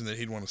imagine that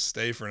he'd want to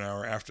stay for an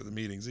hour after the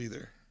meetings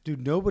either.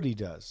 Dude, nobody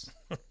does.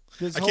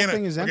 This whole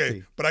thing is empty.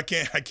 Okay, but I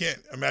can't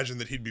imagine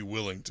that he'd be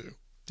willing to.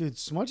 Dude,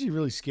 Smudgy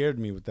really scared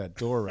me with that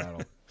door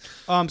rattle.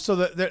 So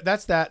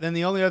that's that. Then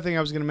the only other thing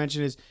I was going to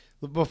mention is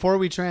before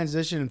we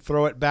transition and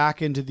throw it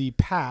back into the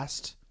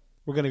past,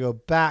 we're going to go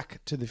back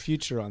to the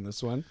future on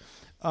this one.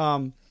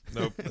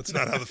 Nope, that's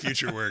not how the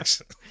future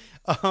works.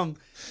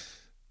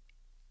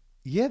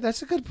 Yeah,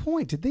 that's a good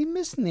point. Did they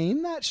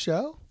misname that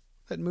show,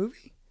 that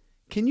movie?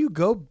 Can you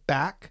go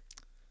back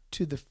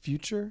to the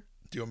future?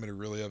 Do you want me to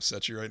really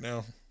upset you right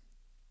now?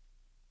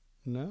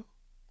 No.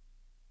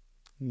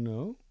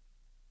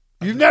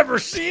 You've never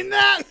seen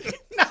that?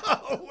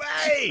 No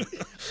way.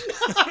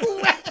 No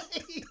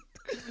way.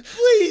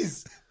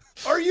 Please.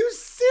 Are you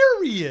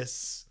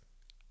serious?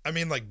 I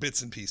mean, like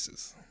bits and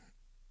pieces.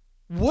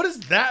 What does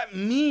that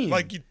mean?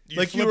 Like you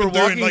were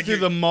walking through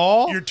the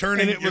mall, you're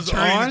turning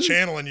the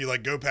channel and you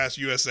like go past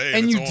USA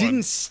and you it's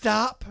didn't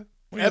stop.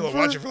 Well, you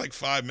watch it for like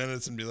 5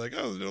 minutes and be like,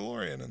 "Oh, the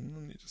DeLorean," and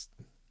then you just.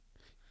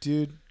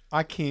 Dude,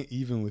 I can't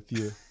even with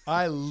you.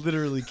 I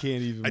literally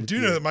can't even. I do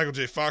know that Michael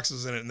J. Fox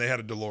was in it, and they had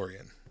a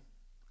DeLorean.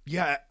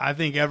 Yeah, I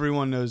think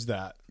everyone knows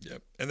that.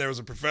 Yep, and there was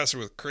a professor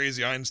with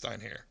crazy Einstein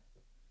hair.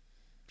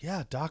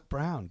 Yeah, Doc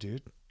Brown,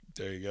 dude.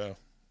 There you go.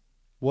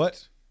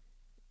 What?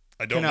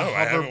 I don't know.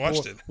 I haven't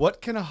watched it.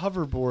 What can a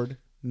hoverboard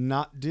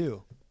not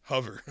do?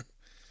 Hover.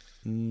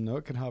 No,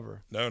 it can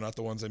hover. No, not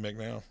the ones they make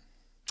now.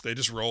 They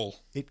just roll.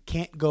 It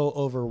can't go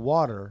over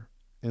water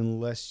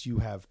unless you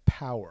have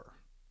power,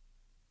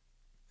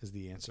 is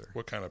the answer.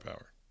 What kind of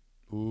power?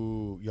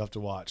 Ooh, you have to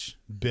watch.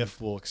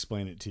 Biff will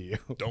explain it to you.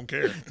 Don't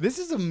care. This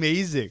is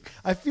amazing.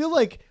 I feel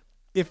like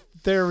if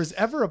there was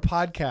ever a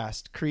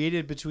podcast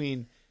created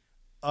between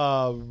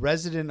a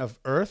resident of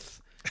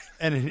Earth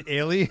and an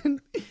alien,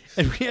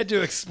 and we had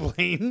to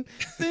explain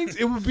things,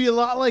 it would be a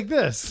lot like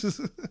this.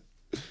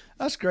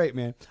 That's great,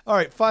 man. All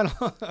right, final.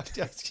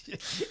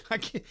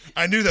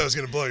 I knew that was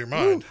going to blow your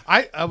mind.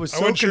 I was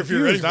so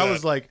confused. Sure I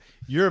was like,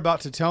 you're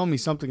about to tell me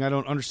something I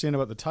don't understand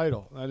about the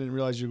title. I didn't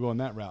realize you were going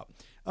that route.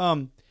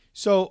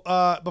 So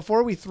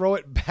before we throw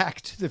it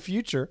back to the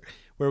future,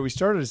 where we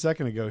started a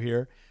second ago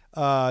here,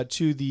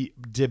 to the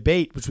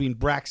debate between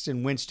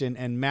Braxton Winston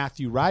and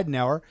Matthew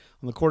Ridenour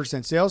on the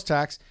quarter-cent sales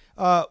tax,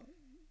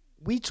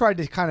 we tried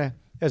to kind of,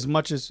 as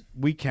much as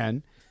we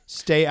can,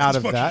 stay out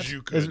of that. As much as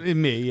you could.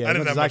 I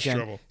didn't have much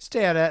trouble.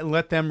 Stay out of that and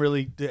let them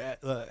really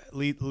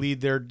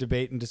lead their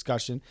debate and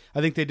discussion.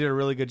 I think they did a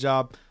really good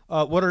job.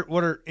 What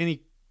are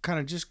any kind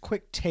of just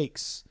quick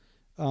takes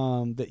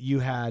that you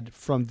had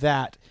from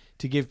that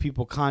to give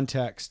people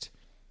context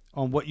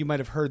on what you might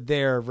have heard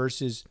there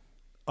versus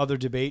other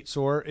debates,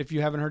 or if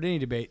you haven't heard any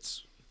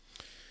debates?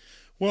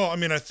 Well, I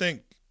mean, I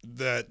think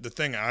that the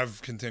thing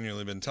I've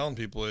continually been telling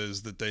people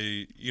is that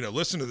they,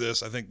 listen to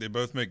this. I think they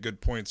both make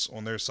good points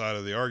on their side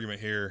of the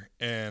argument here.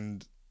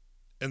 And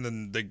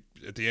then they,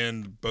 at the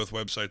end, both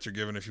websites are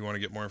given if you want to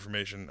get more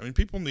information. I mean,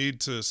 people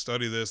need to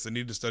study this. They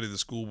need to study the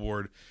school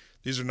board.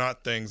 These are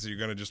not things that you're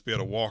going to just be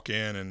able to walk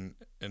in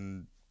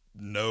and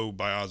know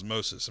by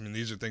osmosis. I mean,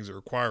 these are things that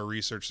require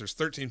research. There's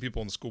 13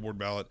 people on the school board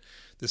ballot.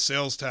 The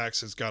sales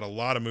tax has got a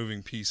lot of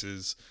moving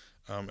pieces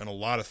and a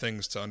lot of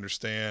things to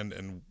understand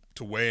and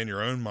to weigh in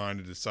your own mind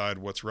to decide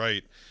what's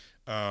right.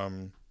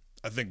 I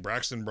think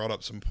Braxton brought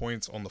up some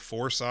points on the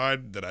for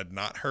side that I'd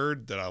not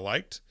heard that I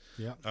liked.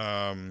 Yeah.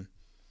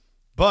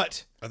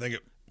 But I think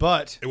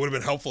it would have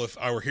been helpful if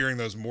I were hearing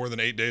those more than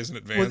 8 days in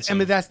advance. Well, I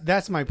mean,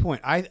 that's my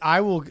point.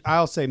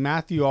 I'll say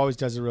Matthew always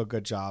does a real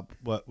good job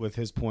with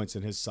his points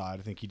and his side.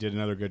 I think he did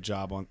another good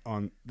job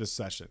on this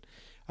session.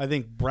 I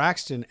think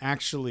Braxton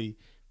actually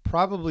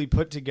probably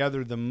put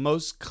together the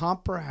most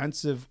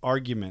comprehensive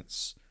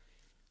arguments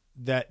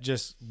that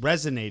just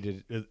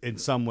resonated in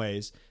some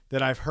ways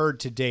that I've heard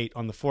to date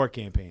on the For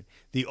campaign.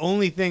 The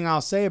only thing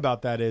I'll say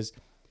about that is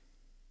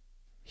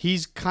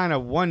he's kind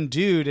of one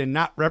dude and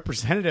not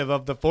representative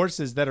of the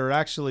forces that are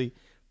actually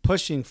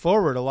pushing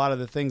forward a lot of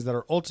the things that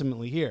are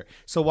ultimately here.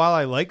 So while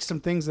I like some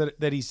things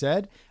that he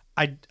said,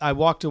 I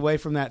walked away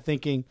from that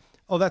thinking,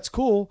 oh, that's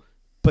cool,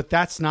 but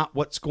that's not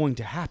what's going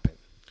to happen.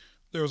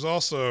 There was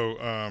also,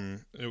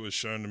 it was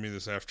shown to me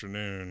this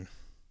afternoon.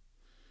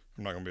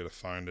 I'm not going to be able to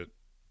find it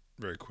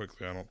very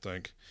quickly, I don't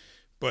think.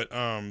 But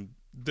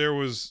there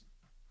was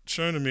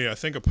shown to me, I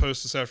think, a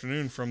post this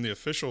afternoon from the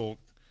official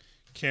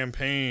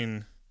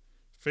campaign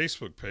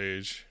Facebook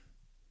page.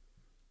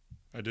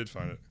 I did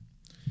find it.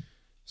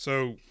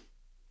 So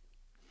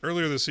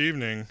earlier this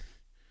evening,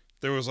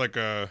 there was like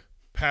a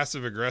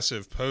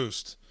passive-aggressive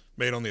post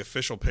made on the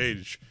official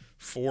page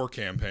for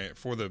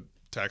the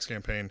tax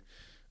campaign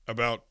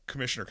about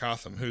Commissioner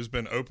Cotham, who's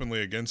been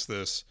openly against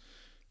this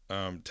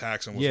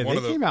tax and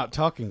was came out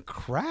talking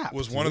crap.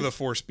 Was one of the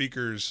four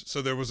speakers.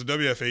 So there was a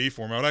WFAE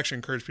forum. I would actually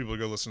encourage people to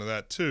go listen to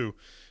that too,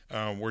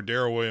 where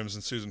Darrell Williams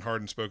and Susan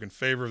Hardin spoke in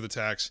favor of the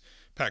tax.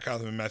 Pat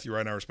Cotham and Matthew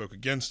Ridenour spoke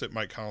against it.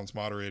 Mike Collins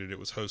moderated. It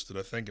was hosted,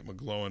 I think, at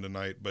McGlowan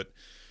tonight. But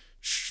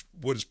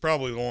what is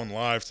probably on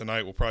live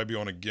tonight will probably be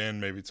on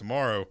again maybe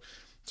tomorrow.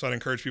 So I'd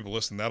encourage people to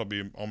listen. That'll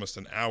be almost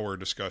an hour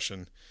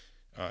discussion.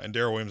 And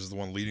Darrell Williams is the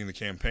one leading the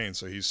campaign,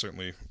 so he's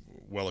certainly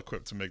well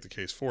equipped to make the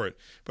case for it.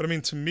 But I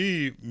mean, to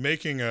me,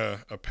 making a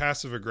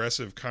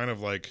passive-aggressive kind of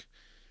like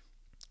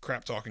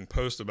crap-talking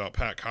post about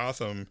Pat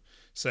Cotham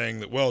saying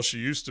that, well, she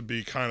used to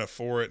be kind of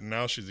for it and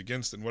now she's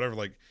against it and whatever,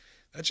 like,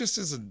 that just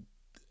isn't.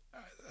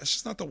 That's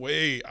just not the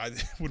way I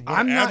would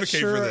want to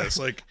advocate for this.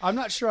 Like, I'm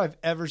not sure I've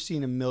ever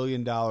seen $1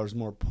 million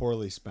more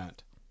poorly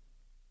spent.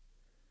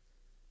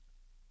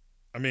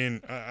 I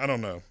mean, I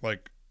don't know.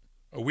 Like,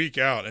 a week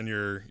out and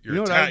you're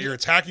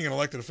attacking an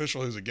elected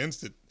official who's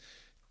against it.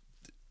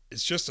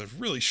 It's just a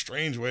really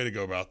strange way to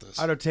go about this.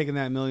 I'd have taken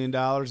that $1 million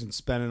and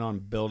spent it on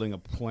building a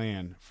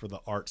plan for the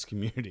arts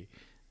community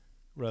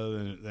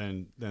rather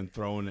than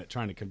throwing it,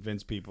 trying to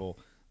convince people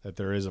that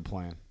there is a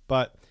plan.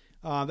 But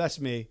that's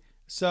me.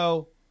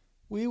 So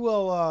we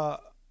will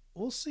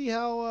we'll see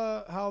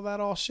how that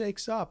all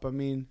shakes up. I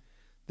mean,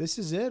 this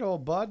is it,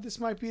 old bud. This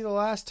might be the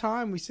last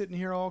time we sit in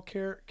here all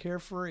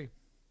carefree.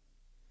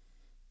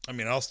 I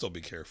mean, I'll still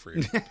be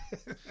carefree,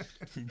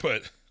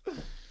 but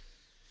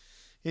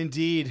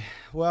indeed.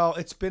 Well,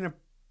 it's been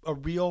a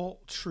real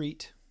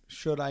treat.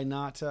 Should I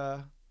not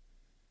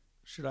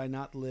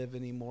live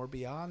any more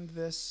beyond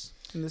this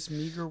in this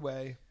meager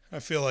way? I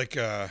feel like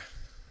you're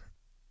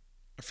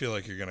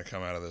going to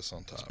come out of this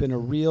on top. It's been a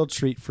real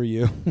treat for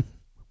you.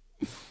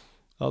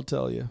 I'll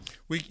tell you.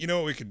 You know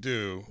what we could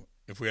do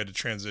if we had to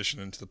transition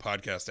into the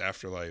podcast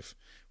afterlife?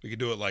 We could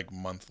do it like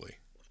monthly.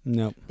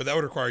 No. But that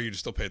would require you to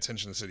still pay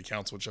attention to city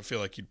council, which I feel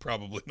like you'd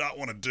probably not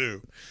want to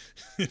do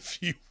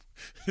if you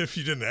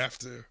didn't have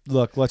to.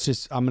 Look,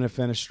 I'm going to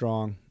finish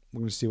strong. We're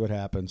going to see what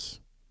happens.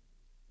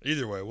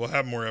 Either way, we'll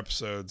have more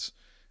episodes.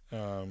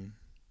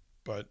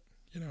 But,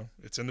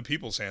 it's in the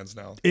people's hands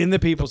now. In the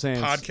people's hands.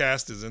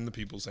 Podcast is in the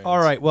people's hands. All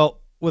right.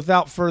 Well,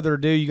 without further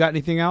ado, you got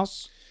anything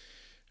else?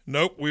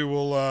 Nope. We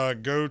will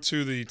go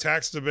to the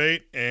tax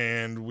debate,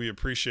 and we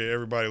appreciate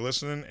everybody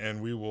listening,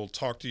 and we will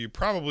talk to you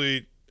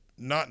probably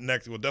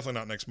definitely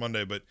not next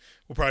Monday, but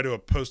we'll probably do a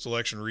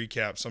post-election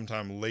recap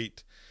sometime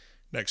late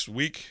next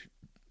week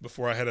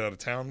before I head out of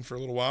town for a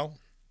little while.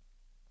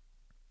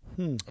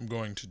 I'm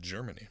going to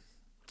Germany.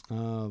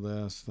 Oh,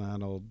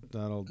 that'll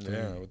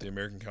yeah, with the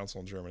American Council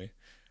in Germany.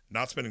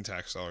 not spending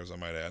tax dollars, I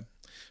might add.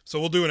 So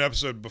we'll do an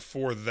episode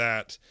before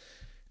that,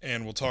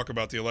 and we'll talk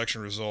about the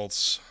election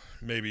results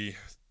maybe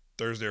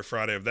Thursday or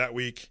Friday of that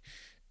week,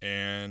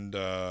 and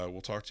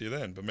we'll talk to you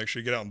then. But make sure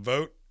you get out and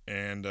vote,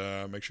 and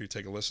make sure you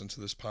take a listen to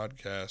this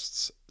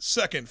podcast's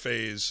second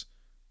phase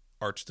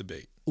arts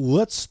debate.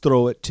 Let's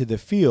throw it to the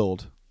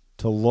field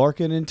to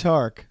Larkin and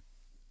Tark,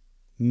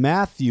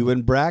 Matthew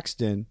and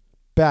Braxton,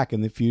 back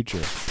in the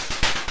future.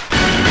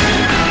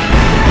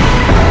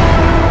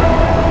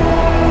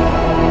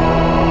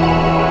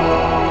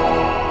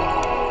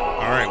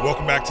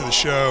 Welcome back to the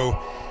show.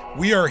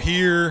 We are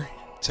here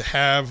to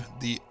have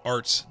the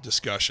arts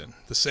discussion,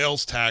 the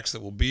sales tax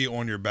that will be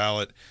on your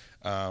ballot,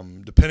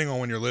 depending on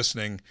when you're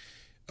listening,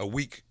 a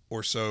week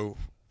or so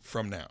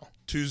from now,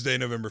 Tuesday,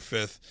 November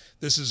 5th.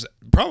 This is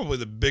probably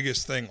the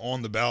biggest thing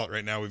on the ballot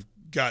right now. We've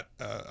got,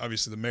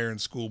 obviously, the mayor and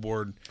school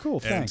board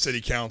and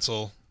city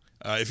council.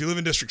 If you live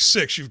in District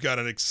 6, you've got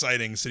an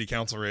exciting city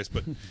council race.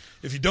 But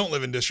if you don't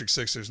live in District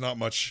 6, there's not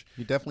much.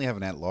 You definitely have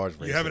an at-large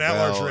race. You have an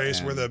at-large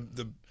race where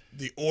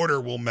the order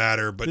will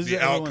matter, but the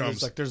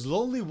outcomes. Like, there's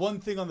only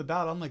one thing on the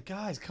ballot. I'm like,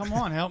 guys, come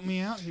on, help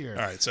me out here.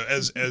 All right. So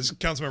as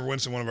Councilmember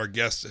Winston, one of our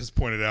guests, has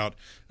pointed out,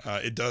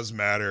 it does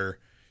matter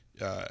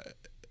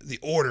the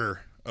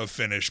order of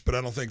finish, but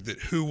I don't think that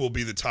who will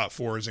be the top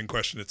four is in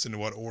question. It's in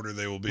what order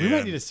they will be. We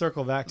might need to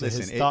circle back to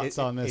his thoughts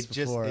on this.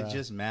 It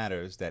just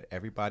matters that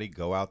everybody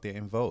go out there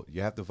and vote.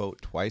 You have to vote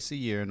twice a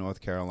year in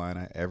North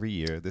Carolina, every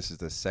year. This is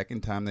the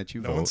second time that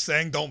you vote. No one's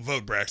saying don't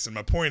vote, Braxton.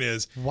 My point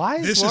is, why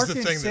is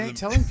Larkin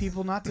telling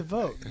people not to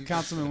vote?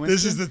 Councilman Winston.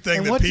 This is the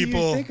thing that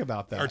people do you think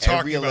about that? are talking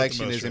every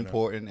election about is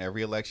important.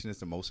 Every election is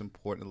the most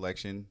important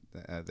election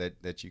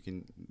that you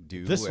can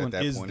do. This at one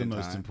that is point the in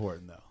most time.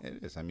 important, though.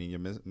 It is. I mean,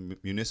 your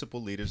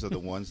municipal leaders are the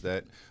ones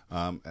that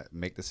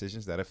make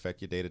decisions that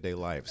affect your day-to-day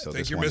life. So I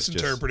think you're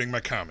misinterpreting my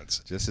comments.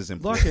 Just as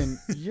important.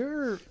 Larkin,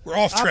 your We're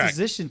off track.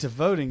 opposition to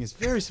voting is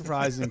very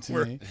surprising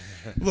to me.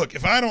 Look,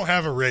 if I don't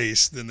have a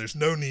race, then there's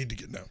no need to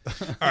get no.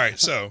 All right,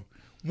 so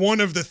one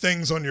of the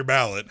things on your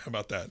ballot, how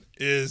about that,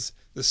 is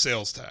the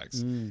sales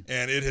tax. And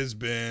it has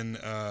been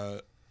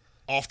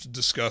oft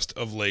discussed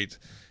of late.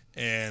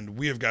 And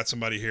we have got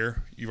somebody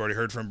here, you've already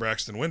heard from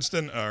Braxton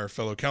Winston, our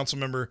fellow council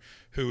member,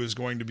 who is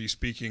going to be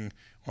speaking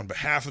on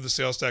behalf of the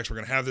sales tax. We're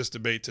going to have this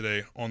debate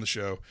today on the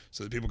show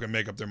so that people can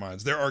make up their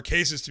minds. There are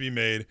cases to be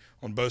made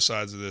on both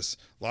sides of this.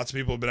 Lots of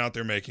people have been out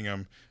there making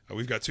them.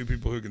 We've got two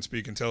people who can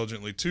speak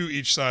intelligently to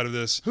each side of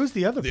this. Who's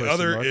the other person? The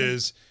other Larkin?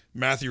 is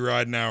Matthew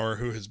Ridenour,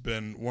 who has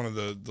been one of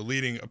the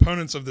leading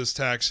opponents of this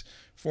tax,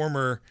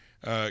 former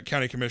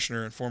county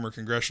commissioner and former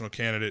congressional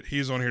candidate.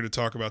 He's on here to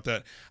talk about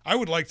that. I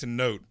would like to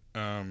note,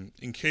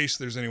 in case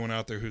there's anyone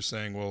out there who's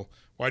saying, well,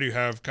 why do you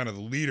have kind of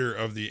the leader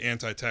of the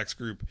anti-tax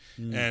group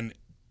and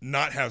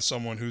not have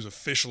someone who's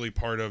officially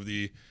part of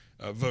the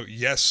vote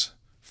yes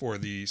for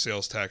the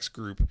sales tax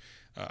group?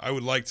 I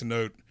would like to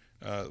note,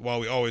 while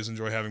we always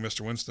enjoy having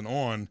Mr. Winston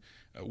on,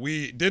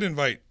 we did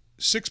invite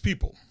 6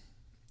 people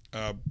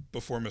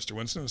before Mr.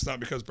 Winston. It's not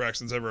because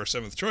Braxton's ever our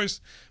 7th choice,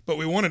 but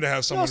we wanted to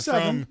have someone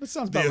from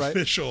the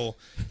official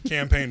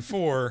campaign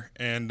for,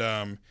 and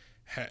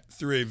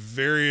through a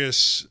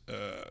various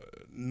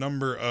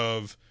number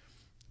of...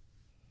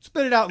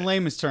 Spit it out in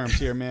layman's terms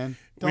here, man.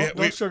 Don't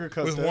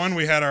sugarcoat this. With one,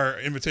 we had our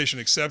invitation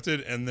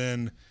accepted, and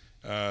then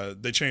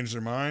they changed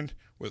their mind.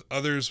 With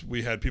others,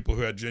 we had people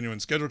who had genuine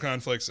schedule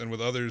conflicts, and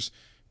with others,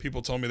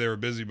 people told me they were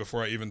busy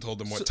before I even told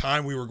them what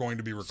time we were going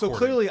to be recording. So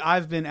clearly,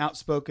 I've been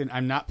outspoken.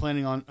 I'm not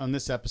planning on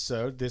this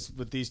episode,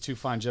 with these two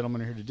fine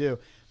gentlemen are here to do.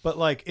 But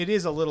like, it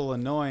is a little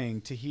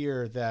annoying to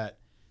hear that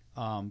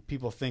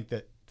people think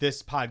that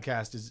this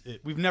podcast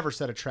we've never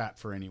set a trap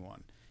for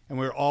anyone. And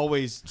we're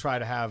always try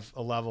to have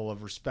a level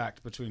of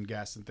respect between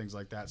guests and things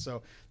like that.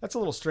 So that's a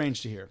little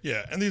strange to hear.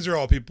 Yeah, and these are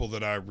all people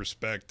that I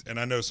respect, and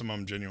I know some of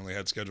them genuinely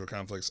had schedule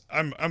conflicts.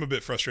 I'm a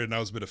bit frustrated, and I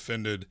was a bit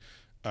offended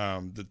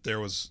that there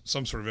was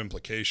some sort of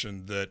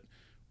implication that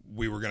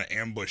we were going to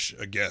ambush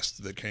a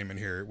guest that came in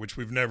here, which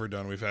we've never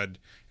done. We've had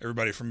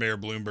everybody from Mayor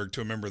Bloomberg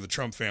to a member of the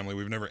Trump family.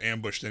 We've never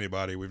ambushed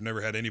anybody. We've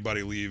never had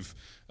anybody leave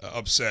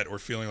upset or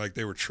feeling like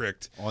they were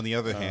tricked. On the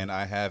other hand,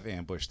 I have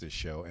ambushed this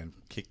show and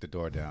kicked the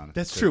door down.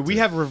 That's true. We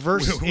have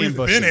reverse ambushing. We've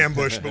been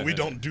ambushed, but we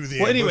don't do the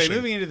ambushing. Anyway,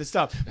 moving into the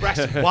stuff.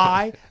 Braxton,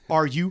 why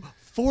are you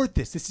for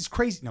this? This is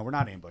crazy. No, we're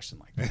not ambushing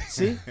like that.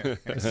 See?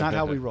 It's not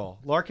how we roll.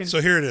 Larkin?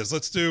 So here it is.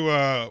 Let's do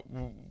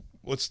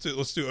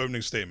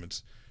opening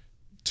statements.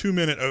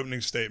 2-minute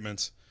opening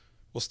statements.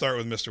 We'll start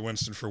with Mr.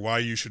 Winston for why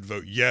you should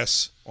vote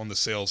yes on the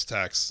sales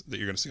tax that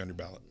you're going to see on your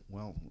ballot.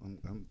 Well,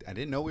 I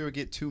didn't know we would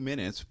get 2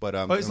 minutes, but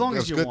as long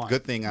as you want.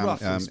 Good thing I'm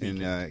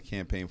in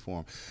campaign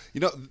form. You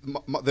know,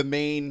 the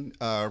main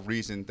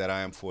reason that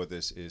I am for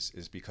this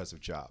is because of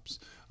jobs.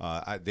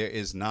 There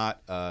is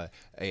not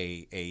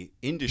a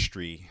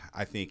industry,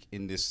 I think,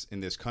 in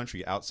this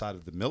country outside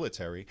of the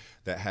military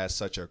that has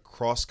such a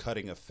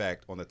cross-cutting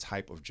effect on the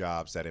type of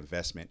jobs that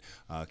investment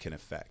can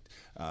affect.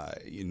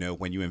 You know,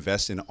 when you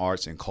invest in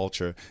arts and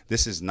culture,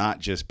 this is not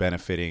just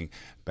benefiting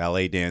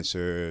ballet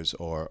dancers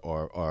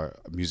or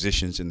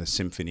musicians in the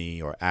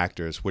symphony or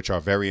actors, which are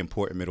very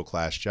important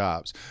middle-class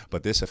jobs.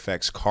 But this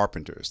affects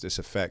carpenters. This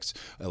affects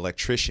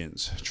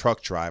electricians,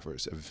 truck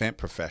drivers, event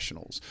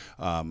professionals,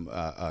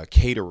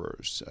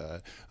 caterers,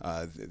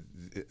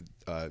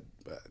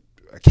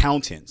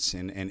 accountants,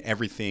 and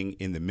everything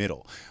in the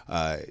middle.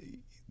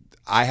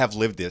 I have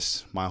lived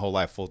this my whole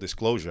life, full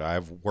disclosure.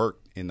 I've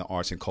worked in the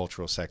arts and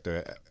cultural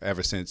sector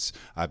ever since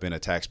I've been a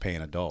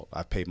tax-paying adult.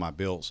 I've paid my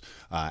bills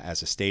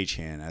as a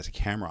stagehand, as a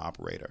camera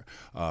operator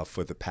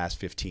for the past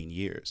 15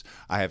 years.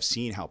 I have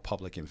seen how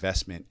public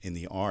investment in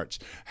the arts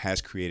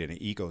has created an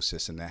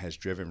ecosystem that has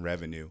driven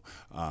revenue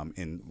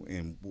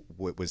in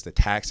what was the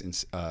tax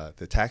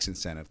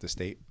incentive,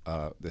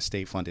 the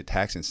state-funded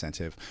tax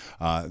incentive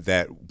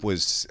that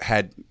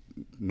had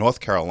North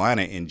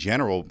Carolina in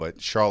general,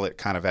 but Charlotte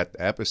kind of at the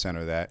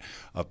epicenter of that,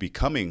 of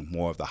becoming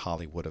more of the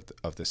Hollywood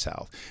of the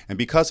South. And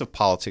because of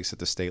politics at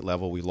the state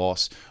level, we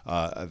lost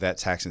that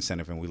tax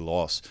incentive, and we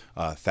lost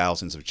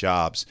thousands of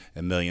jobs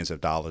and millions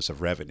of dollars of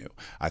revenue.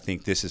 I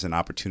think this is an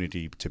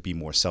opportunity to be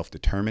more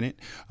self-determinant.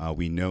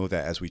 We know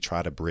that as we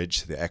try to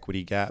bridge the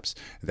equity gaps,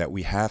 that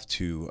we have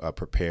to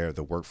prepare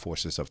the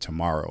workforces of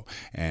tomorrow.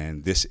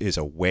 And this is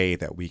a way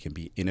that we can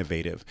be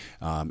innovative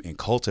in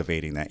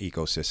cultivating that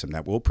ecosystem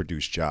that will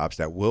produce jobs,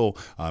 that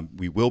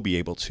we will be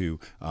able to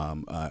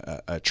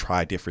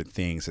try different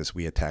things as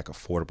we attack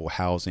affordable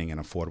housing and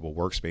affordable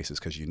workspaces,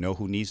 because you know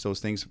who needs those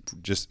things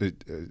just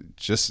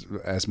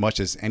as much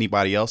as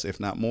anybody else, if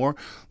not more.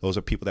 Those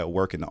are people that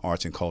work in the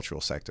arts and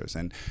cultural sectors.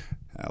 And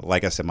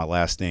like I said, my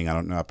last thing, I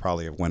don't know, I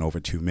probably have went over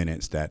 2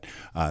 minutes, that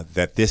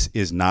this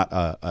is not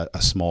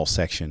a small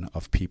section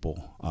of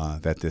people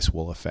that this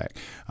will affect,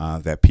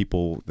 that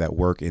people that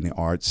work in the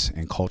arts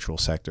and cultural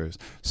sectors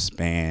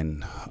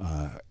span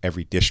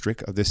every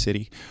district of the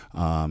city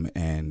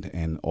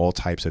and all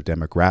types of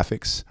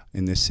demographics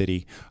in this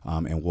city,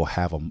 and will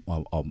have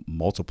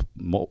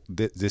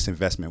this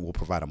investment will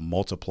provide a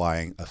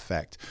multiplying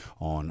effect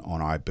on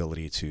our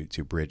ability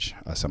to bridge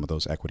some of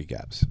those equity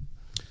gaps.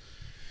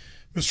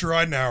 Mr.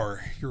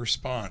 Ridenour, your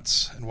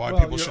response and why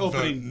people should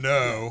vote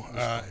no.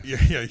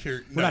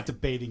 We're not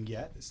debating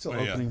yet. It's still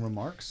opening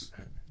remarks.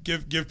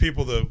 Give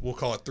people we'll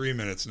call it 3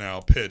 minutes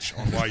now, pitch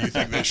on why you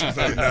think they should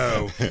vote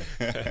no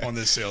on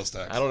this sales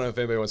tax. I don't know if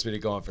anybody wants me to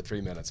go on for 3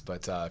 minutes,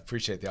 but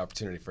appreciate the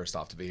opportunity first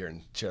off to be here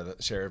and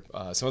share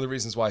some of the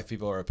reasons why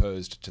people are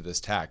opposed to this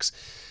tax.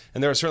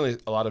 And there are certainly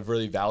a lot of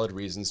really valid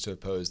reasons to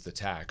oppose the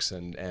tax.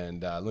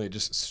 And let me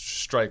just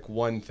strike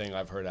one thing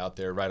I've heard out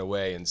there right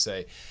away and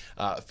say,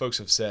 folks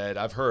have said,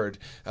 I've heard,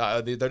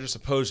 they're just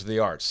opposed to the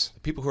arts.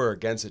 The people who are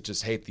against it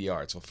just hate the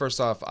arts. Well,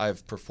 first off,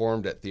 I've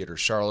performed at Theater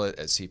Charlotte,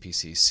 at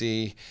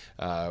CPCC.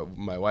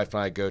 My wife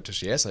and I go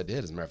to, yes, I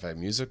did, as a matter of fact,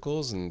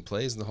 musicals and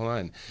plays and the whole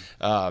nine.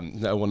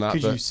 I will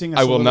not.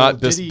 I will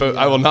not.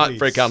 I will not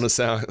break out in a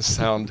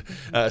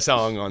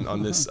song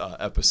on this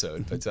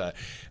episode. But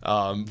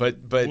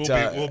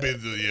we'll be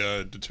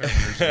the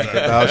determiners of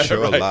that. About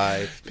your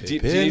life. Do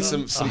you need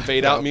some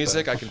fade out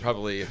music? I can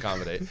probably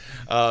accommodate.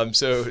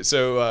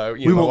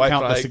 We won't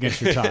count this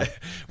against your time.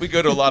 We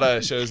go to a lot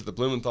of shows at the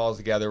Blumenthal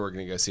together. We're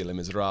going to go see Les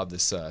Miserables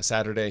this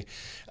Saturday.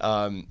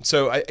 I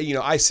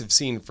have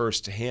seen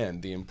firsthand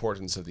the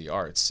importance of the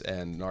arts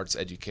and arts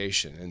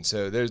education, and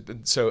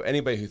so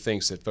anybody who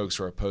thinks that folks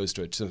are opposed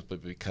to it simply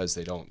because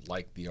they don't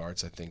like the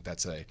arts, I think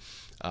that's a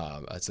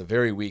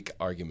very weak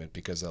argument,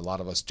 because a lot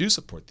of us do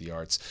support the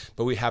arts,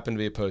 but we happen to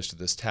be opposed to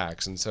this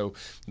tax. And so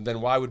then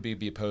why would we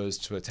be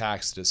opposed to a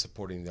tax that is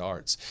supporting the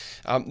arts?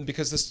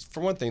 Because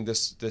for one thing,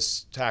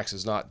 this tax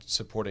is not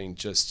supporting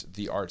just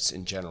the arts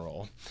in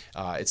general.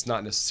 It's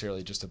not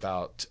necessarily just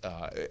about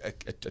a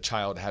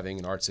child having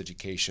an arts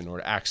education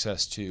or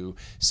access to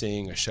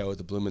seeing a show at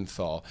the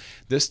Blumenthal.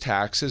 This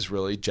tax is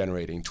really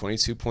generating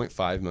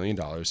 $22.5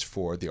 million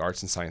for the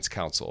Arts and Science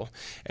Council,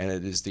 and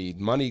it is the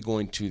money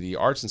going to the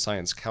Arts and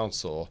Science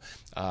Council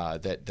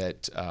that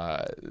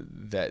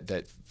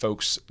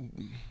folks.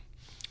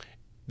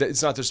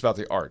 It's not just about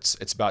the arts.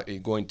 It's about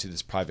going to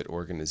this private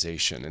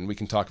organization. And we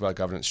can talk about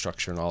governance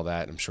structure and all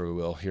that. I'm sure we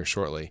will here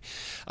shortly.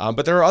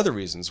 But there are other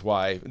reasons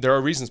why. There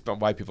are reasons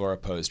why people are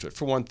opposed to it.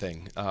 For one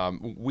thing,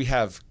 we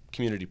have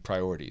community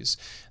priorities,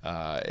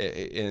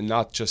 and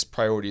not just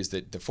priorities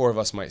that the four of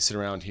us might sit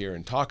around here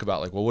and talk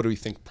about, like, well, what do we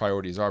think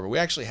priorities are? But we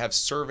actually have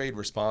surveyed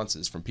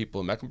responses from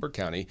people in Mecklenburg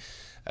County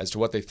as to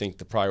what they think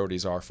the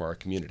priorities are for our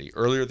community.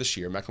 Earlier this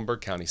year, Mecklenburg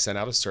County sent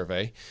out a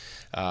survey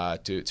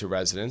to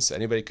residents.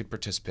 Anybody could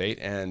participate,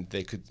 and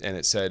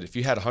it said, if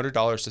you had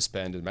 $100 to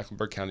spend in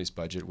Mecklenburg County's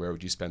budget, where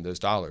would you spend those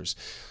dollars?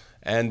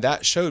 And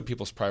that showed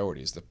people's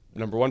priorities. The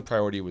number one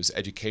priority was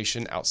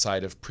education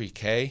outside of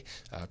pre-K.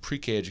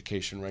 Pre-K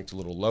education ranked a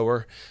little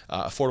lower.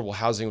 Affordable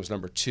housing was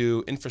number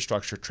two.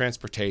 Infrastructure,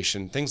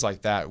 transportation, things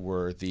like that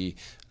were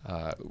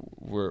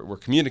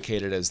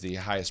communicated as the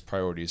highest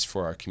priorities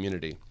for our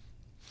community.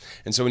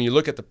 And so when you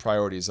look at the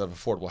priorities of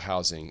affordable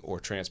housing or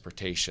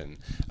transportation,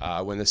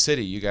 when the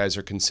city, you guys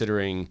are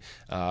considering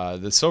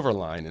the Silver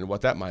Line and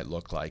what that might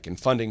look like and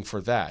funding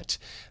for that.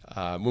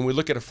 When we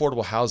look at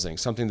affordable housing,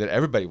 something that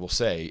everybody will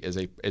say is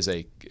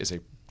a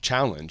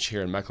challenge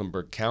here in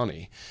Mecklenburg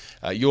County.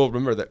 You'll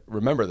remember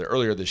that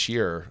earlier this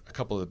year, a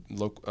couple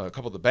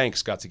of the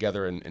banks got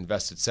together and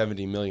invested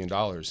 $70 million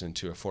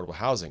into affordable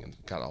housing and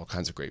got all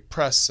kinds of great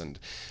press. And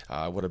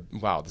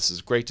wow, this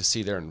is great to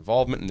see their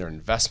involvement and their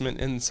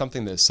investment in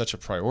something that is such a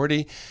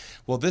priority.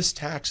 Well, this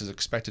tax is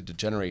expected to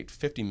generate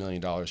 $50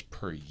 million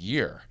per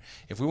year.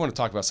 If we want to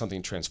talk about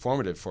something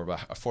transformative for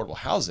affordable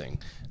housing,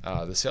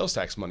 the sales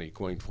tax money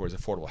going towards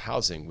affordable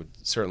housing would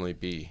certainly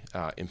be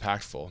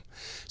impactful.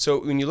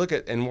 So when you look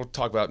at, and we'll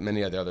talk about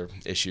many of the other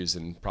issues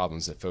and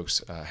problems that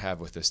folks have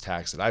with this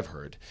tax that I've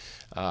heard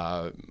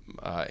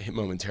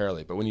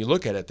momentarily, but when you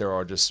look at it, there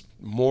are just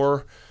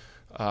more,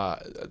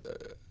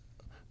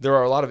 there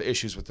are a lot of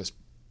issues with this,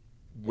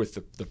 with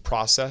the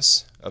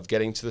process of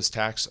getting to this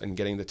tax and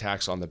getting the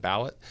tax on the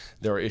ballot.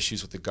 There are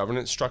issues with the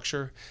governance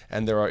structure,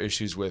 and there are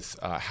issues with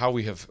how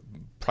we have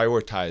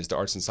prioritized the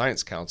Arts and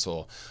Science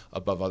Council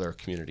above other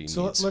community needs.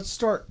 So let's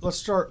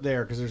start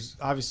there, because there's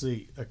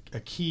obviously a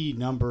key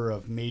number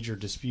of major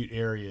dispute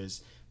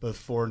areas, both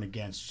for and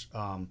against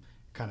kind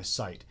of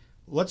cite.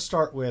 Let's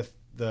start with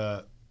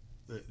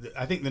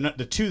I think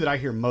the two that I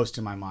hear most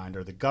in my mind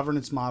are the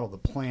governance model, the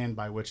plan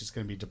by which it's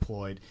going to be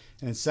deployed,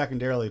 and then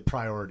secondarily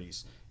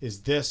priorities.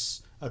 Is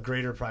this a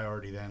greater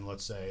priority than,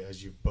 let's say,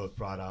 as you've both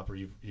brought up, or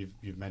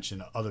you've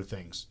mentioned other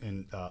things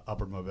in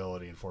upward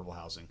mobility and affordable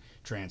housing,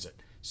 transit?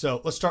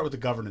 So let's start with the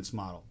governance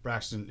model.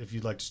 Braxton, if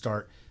you'd like to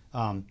start,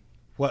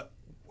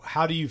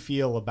 how do you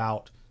feel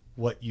about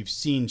what you've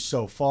seen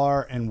so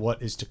far and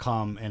what is to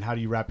come, and how do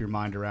you wrap your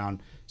mind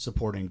around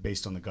supporting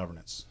based on the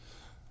governance?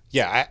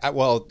 Yeah,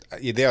 well,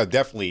 there are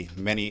definitely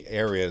many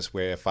areas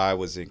where if I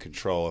was in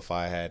control, if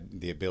I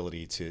had the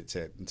ability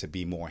to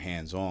be more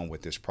hands-on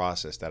with this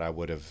process, that I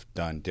would have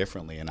done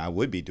differently, and I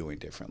would be doing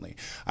differently.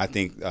 I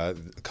think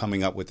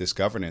coming up with this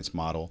governance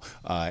model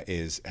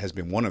has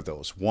been one of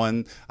those.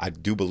 One, I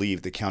do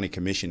believe the county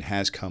commission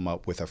has come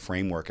up with a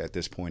framework at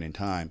this point in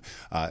time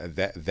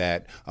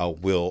that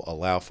will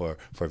allow for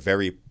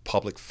very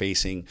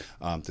public-facing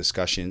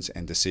discussions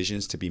and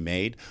decisions to be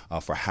made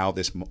for how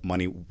this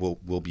money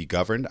will be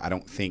governed. I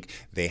don't think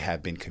they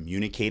have been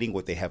communicating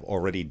what they have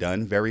already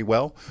done very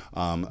well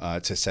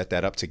to set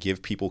that up, to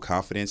give people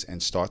confidence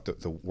and start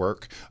the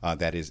work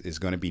that is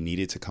going to be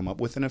needed to come up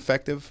with an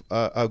effective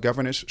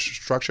governance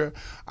structure.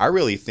 I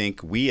really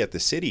think we at the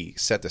city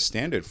set the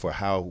standard for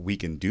how we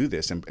can do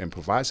this and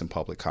provide some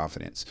public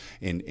confidence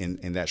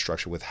in that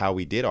structure with how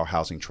we did our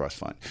housing trust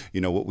fund.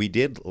 You know, what we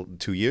did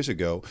 2 years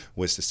ago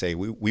was to say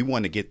we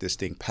want to get this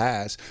thing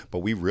passed, but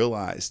we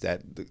realized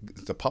that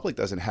the public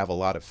doesn't have a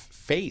lot of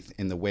faith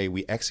in the way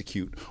we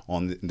execute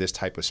on this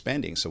type of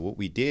spending. So what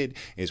we did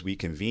is we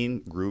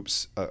convened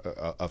groups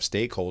of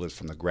stakeholders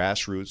from the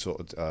grassroots,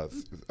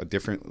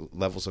 different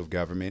levels of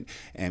government,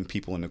 and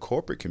people in the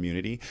corporate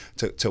community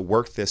to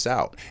work this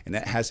out. And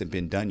that hasn't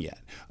been done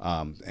yet.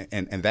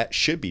 And that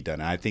should be done.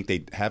 And I think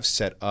they have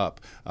set up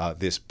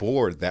this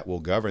board that will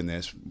govern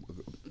this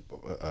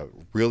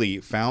really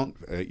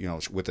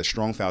with a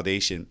strong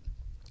foundation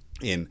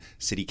in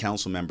city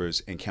council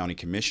members and county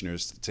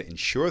commissioners to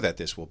ensure that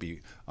this will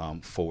be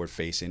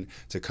forward-facing,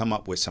 to come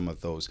up with some of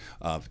those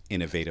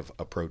innovative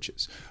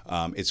approaches.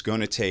 It's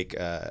going to take,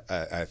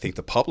 I think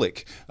the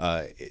public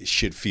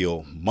should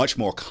feel much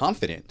more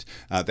confident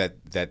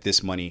that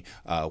this money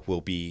will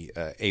be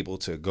able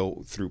to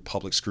go through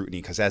public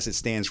scrutiny, because as it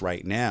stands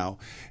right now,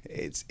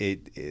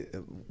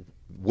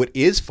 what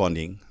is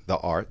funding the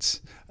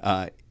arts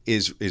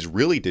is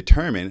really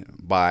determined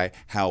by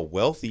how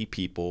wealthy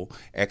people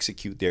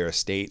execute their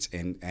estates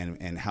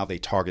and how they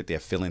target their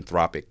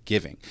philanthropic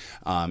giving,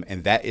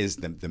 and that is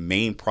the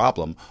main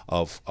problem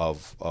of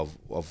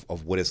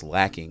what is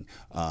lacking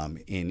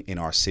in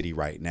our city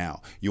right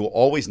now. You will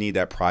always need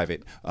that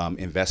private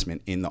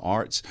investment in the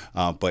arts,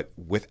 but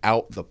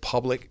without the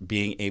public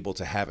being able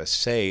to have a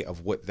say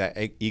of what that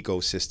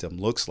ecosystem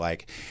looks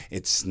like,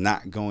 it's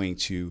not going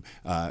to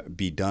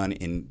be done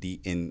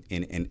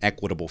in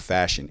equitable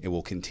fashion. It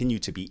will continue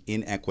to be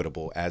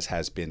inequitable, as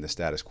has been the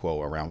status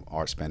quo around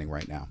art spending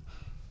right now.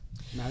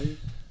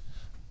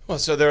 Well,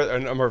 so there are a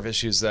number of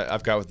issues that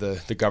I've got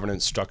with the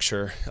governance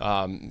structure.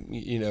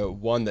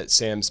 One that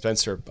Sam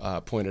Spencer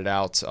pointed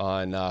out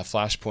on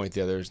Flashpoint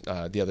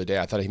the other day.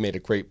 I thought he made a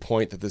great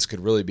point that this could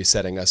really be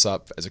setting us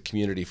up as a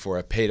community for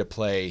a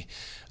pay-to-play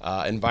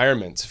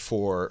environment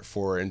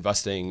for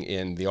investing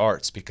in the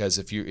arts, because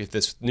if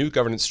this new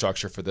governance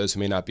structure, for those who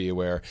may not be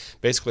aware,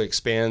 basically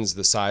expands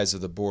the size of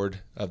the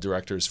board of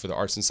directors for the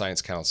Arts and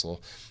Science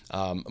Council,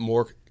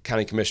 more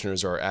county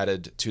commissioners are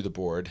added to the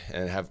board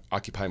and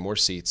occupy more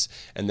seats,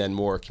 and then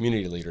more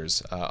community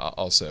leaders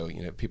also.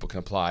 People can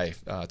apply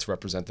to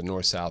represent the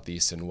North, South,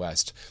 East, and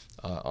West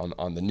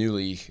on the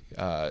newly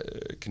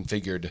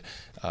configured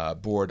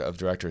board of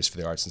directors for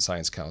the Arts and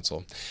Science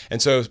Council.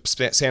 And so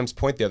Sam's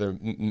point the other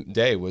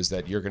day was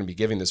that you're going to be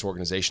giving this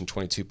organization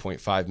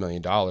 $22.5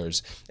 million,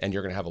 and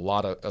you're going to have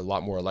a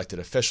lot more elected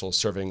officials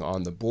serving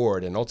on the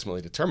board and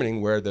ultimately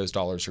determining where those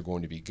dollars are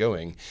going to be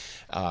going.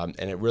 And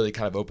it really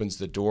kind of opens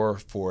the door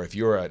for, if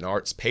you're an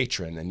arts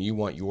patron and you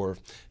want your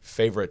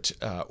favorite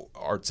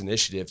arts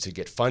initiative to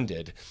get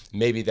funded,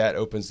 maybe that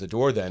opens the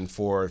door then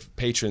for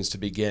patrons to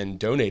begin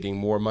donating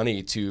more money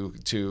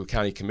to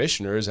county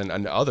commissioners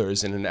and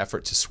others in an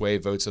effort to sway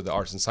votes of the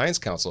Arts and Science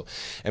Council.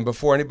 And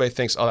before anybody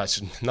thinks, oh,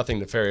 that's nothing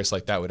nefarious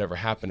like that would ever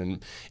happen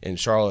in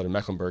Charlotte and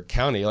Mecklenburg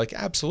County, like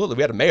absolutely.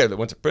 We had a mayor that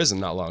went to prison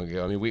not long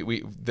ago. I mean,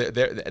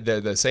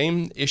 the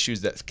same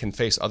issues that can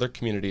face other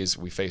communities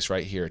we face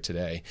right here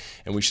today,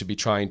 and we should be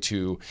trying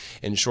to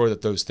ensure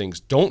that those things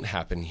don't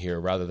happen here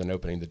rather than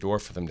opening the door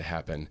for them to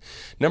happen.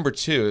 Number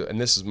two, and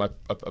this is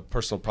a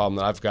personal problem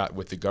that I've got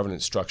with the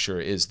governance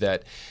structure, is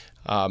that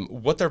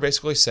what they're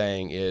basically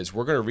saying is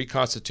we're going to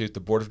reconstitute the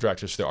board of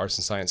directors for the Arts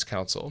and Science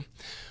Council.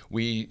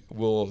 We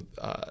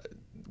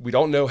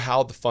don't know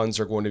how the funds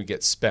are going to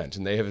get spent,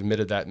 and they have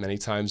admitted that many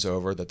times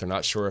over, that they're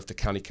not sure if the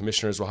county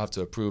commissioners will have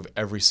to approve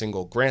every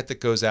single grant that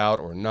goes out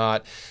or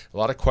not. A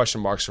lot of question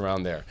marks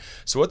around there.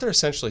 So what they're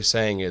essentially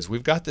saying is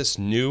we've got this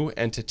new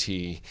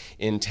entity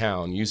in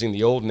town using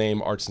the old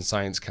name Arts and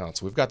Science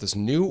Council. We've got this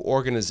new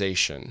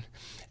organization,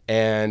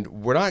 and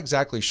we're not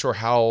exactly sure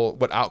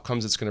what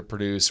outcomes it's going to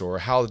produce or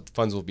how the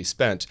funds will be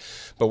spent,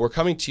 but we're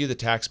coming to you, the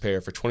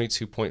taxpayer, for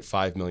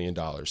 $22.5 million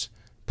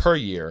per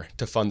year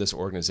to fund this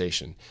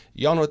organization.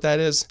 Y'all know what that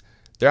is?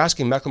 They're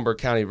asking Mecklenburg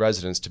County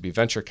residents to be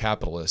venture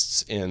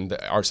capitalists in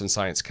the Arts and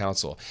Science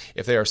Council.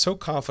 If they are so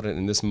confident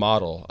in this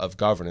model of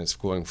governance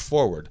going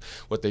forward,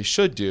 what they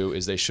should do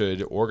is they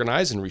should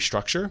organize and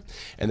restructure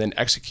and then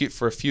execute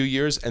for a few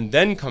years and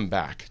then come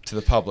back to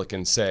the public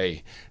and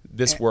say,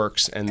 this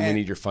works and we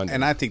need your funding.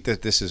 And I think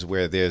that this is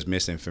where there's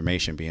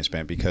misinformation being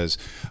spent, because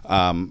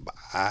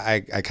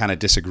I kind of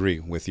disagree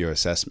with your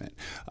assessment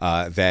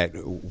that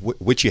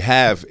what you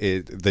have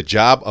is the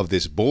job of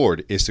this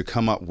board is to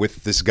come up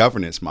with this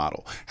governance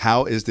model.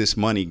 How is this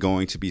money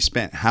going to be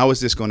spent? How is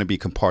this going to be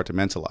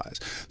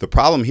compartmentalized? The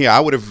problem here,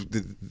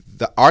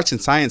 the Arts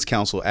and Science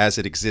Council as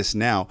it exists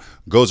now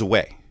goes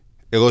away.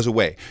 It goes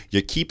away.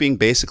 You're keeping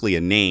basically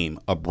a name,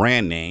 a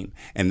brand name,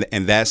 and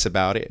that's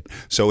about it.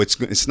 So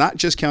it's not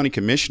just county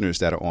commissioners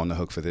that are on the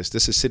hook for this.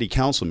 This is city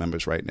council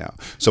members right now.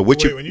 So when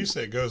you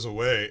say it goes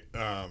away,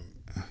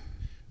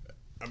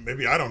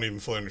 maybe I don't even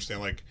fully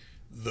understand. Like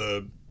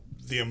the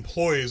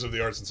employees of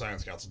the Arts and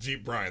Science Council,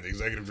 Jeep Bryant, the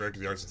executive director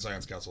of the Arts and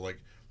Science Council, like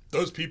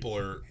those people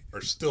are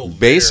still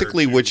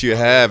basically what you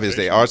have is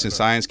the Arts and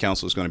Science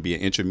Council is going to be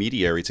an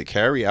intermediary to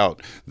carry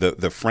out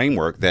the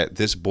framework that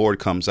this board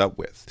comes up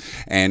with,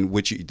 and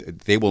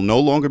they will no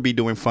longer be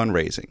doing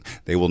fundraising.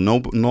 They will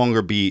no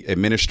longer be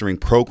administering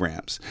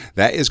programs.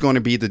 That is going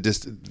to be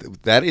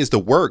that is the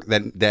work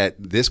that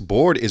this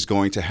board is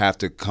going to have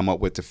to come up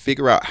with to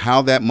figure out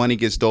how that money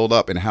gets doled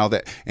up and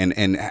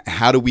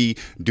how do we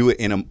do it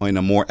in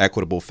a more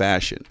equitable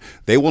fashion.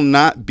 They will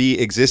not be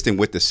existing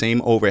with the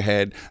same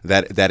overhead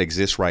that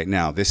exists right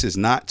now. This is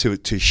not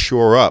to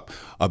shore up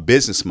a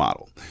business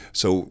model.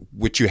 So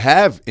what you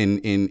have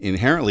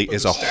inherently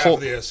is a whole.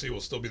 The SC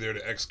will still be there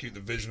to execute the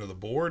vision of the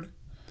board.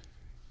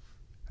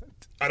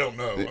 I don't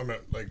know.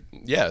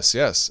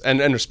 Yes,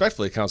 and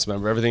respectfully, council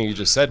member, everything you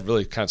just said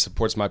really kind of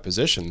supports my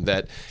position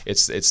that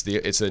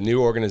it's a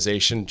new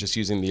organization just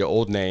using the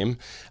old name.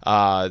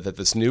 That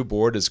this new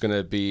board is going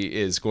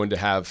to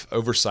have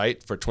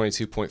oversight for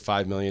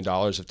 $22.5 million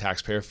of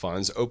taxpayer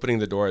funds, opening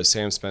the door, as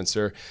Sam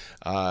Spencer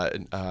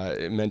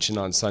mentioned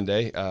on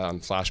Sunday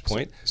on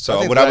Flashpoint.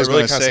 So what I was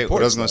going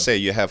to say,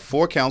 you have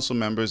 4 council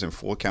members and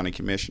 4 county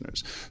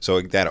commissioners, so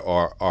that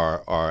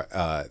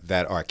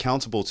are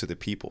accountable to the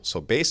people. So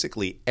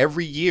basically,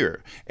 every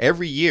year,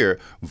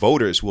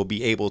 voters will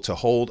be able to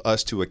hold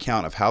us to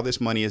account of how this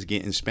money is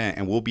getting spent,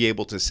 and we'll be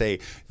able to say,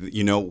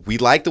 we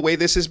like the way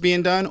this is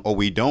being done, or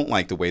we don't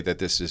like the way that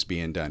this is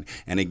being done.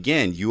 And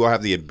again, you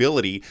have the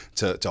ability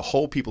to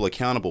hold people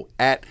accountable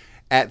at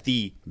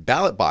the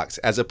ballot box,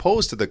 as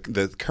opposed to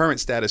the current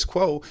status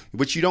quo,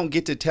 which you don't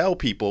get to tell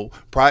people,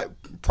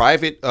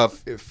 private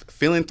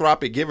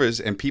philanthropic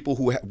givers and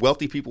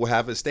wealthy people who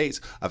have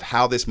estates, of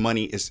how this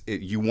money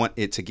you want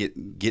it to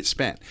get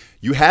spent.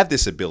 You have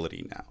this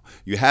ability now.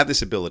 You have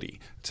this ability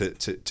to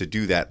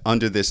do that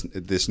under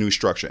this new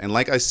structure. And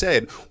like I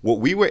said, what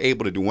we were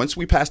able to do once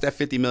we passed that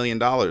 $50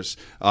 million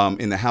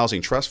in the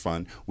Housing Trust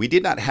Fund, we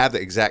did not have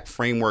the exact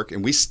framework,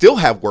 and we still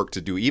have work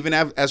to do, even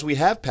as we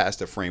have passed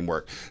the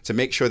framework, to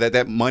make sure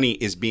that money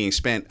is being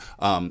spent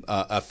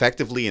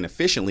effectively and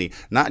efficiently,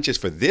 not just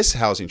for this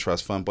Housing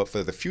Trust Fund, but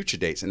for the future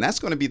dates. And that's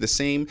going to be the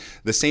same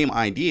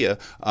idea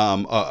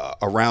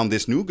around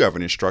this new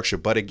governance structure.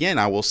 But again,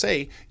 I will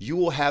say, you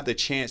will have the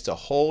chance to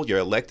hold your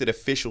elected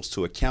officials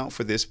to account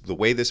for the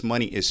way way this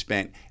money is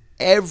spent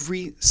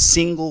every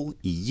single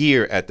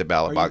year at the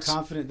ballot box. Are you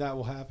confident that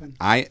will happen?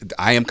 I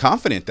am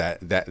confident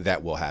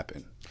that will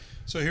happen.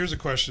 So here's a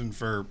question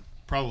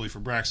probably for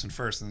Braxton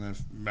first, and then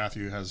if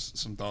Matthew has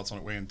some thoughts on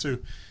it, weigh in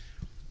too.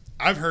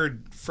 I've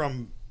heard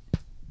from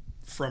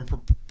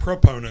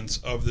proponents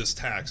of this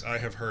tax, I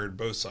have heard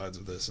both sides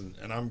of this, and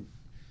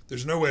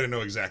there's no way to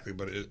know exactly,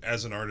 but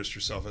as an artist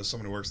yourself, as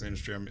someone who works in the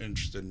industry, I'm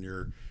interested in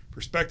your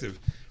perspective.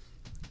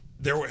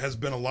 There has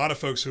been a lot of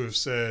folks who have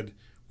said,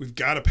 we've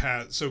got to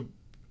pass. So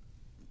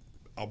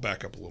I'll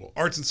back up a little.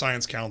 Arts and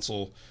Science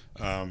Council,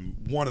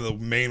 one of the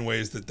main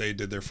ways that they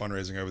did their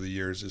fundraising over the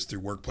years is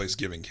through workplace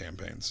giving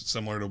campaigns,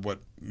 similar to what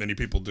many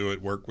people do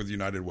at work with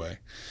United Way.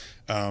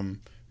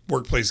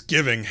 Workplace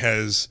giving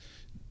has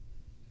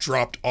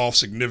dropped off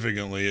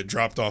significantly. It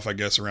dropped off, I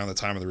guess, around the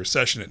time of the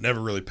recession. It never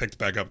really picked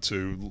back up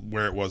to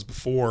where it was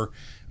before.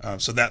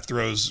 So that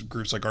throws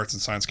groups like Arts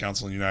and Science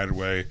Council and United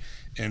Way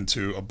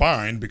into a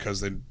bind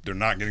because they're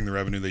not getting the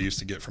revenue they used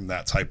to get from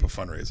that type of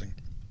fundraising.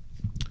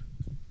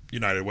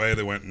 United Way,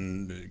 they went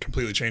and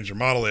completely changed their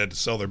model. They had to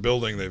sell their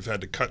building. They've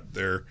had to cut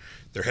their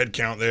head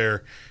count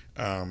there.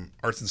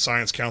 Arts and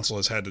Science Council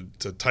has had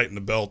to tighten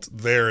the belt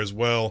there as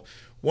well.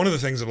 One of the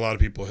things that a lot of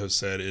people have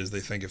said is they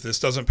think if this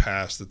doesn't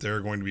pass, that there are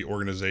going to be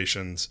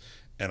organizations,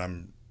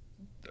 and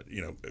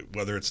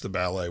whether it's the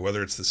ballet,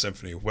 whether it's the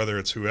symphony, whether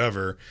it's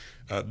whoever,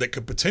 that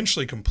could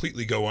potentially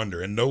completely go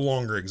under and no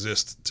longer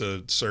exist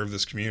to serve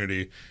this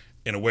community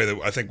in a way that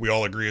I think we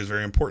all agree is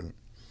very important.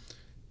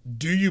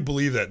 Do you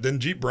believe that? Then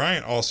Jeet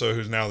Bryant also,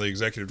 who's now the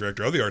executive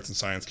director of the Arts and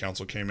Science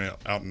Council, came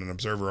out in an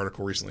Observer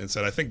article recently and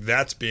said, I think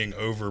that's being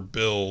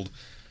overbilled.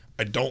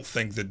 I don't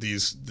think that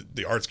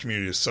the arts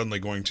community is suddenly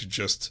going to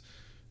just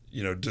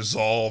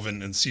dissolve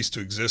and cease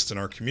to exist in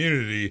our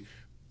community,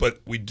 but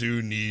we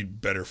do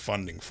need better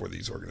funding for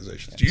these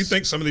organizations. Yes. Do you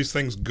think some of these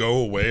things go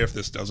away if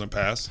this doesn't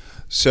pass?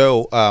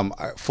 So,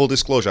 full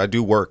disclosure, I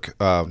do work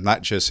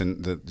not just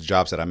in the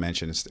jobs that I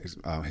mentioned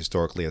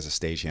historically as a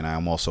stagehand. I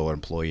am also an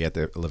employee at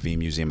the Levine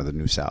Museum of the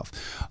New South.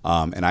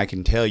 And I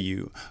can tell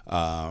you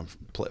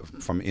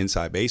from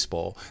inside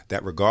baseball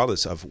that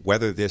regardless of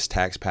whether this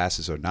tax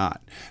passes or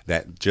not,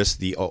 that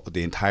just the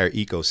entire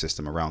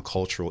ecosystem around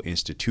cultural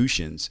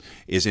institutions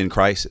is in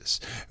crisis,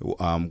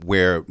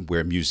 where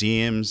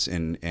museums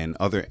and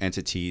other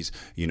entities,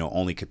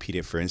 only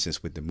competed, for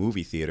instance, with the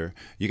movie theater.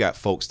 You got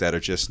folks that are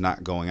just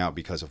not going out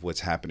because of what's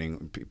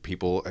happening.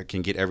 People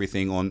can get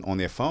everything on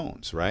their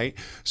phones, right?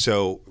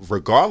 So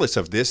regardless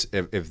of this,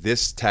 if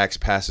this tax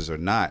passes or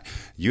not,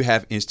 you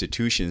have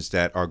institutions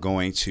that are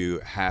going to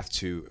have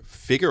to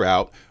figure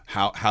out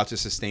how to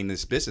sustain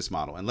this business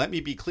model. And let me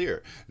be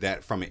clear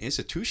that from an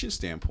institution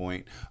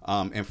standpoint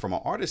and from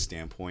an artist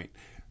standpoint,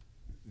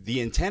 the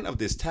intent of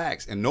this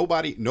tax, and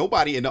nobody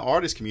in the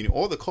artist community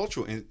or the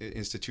cultural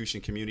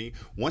institution community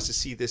wants to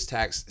see this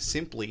tax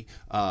simply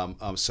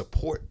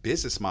support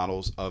business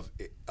models of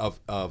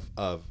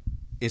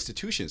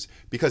institutions,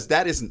 because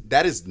that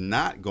is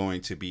not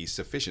going to be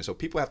sufficient. So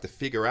people have to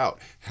figure out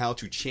how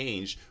to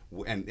change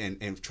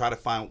and try to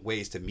find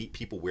ways to meet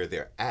people where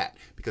they're at,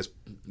 because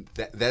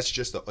that's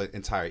just the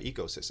entire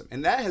ecosystem.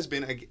 And that has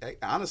been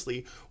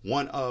honestly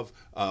one of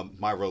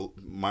my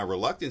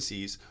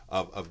reluctancies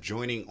of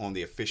joining on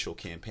the official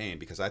campaign,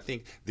 because I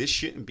think this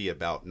shouldn't be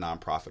about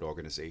nonprofit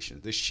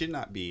organizations. This should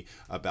not be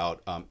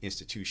about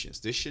institutions.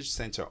 This should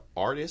center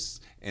artists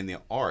and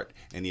their art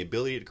and the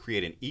ability to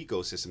create an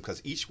ecosystem,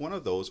 because each one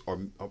of those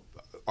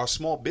are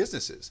small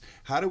businesses.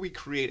 How do we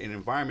create an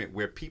environment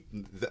where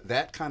people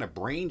that kind of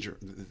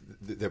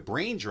the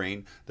brain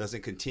drain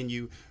doesn't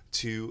continue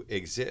to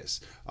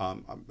exist?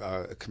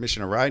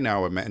 Commissioner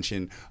Ridenauer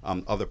mentioned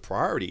other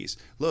priorities.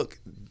 Look,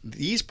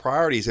 these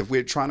priorities, if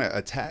we're trying to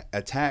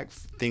attack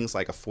things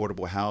like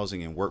affordable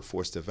housing and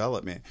workforce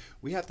development,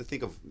 we have to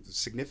think of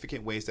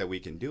significant ways that we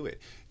can do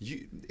it.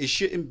 It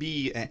shouldn't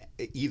be an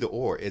either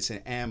or. It's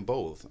an and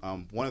both.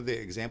 One of the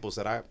examples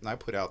that I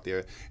put out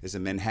there is the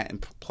Manhattan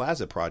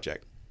Plaza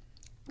project.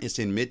 It's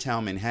in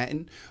Midtown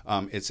Manhattan.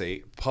 It's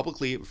a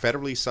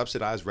federally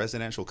subsidized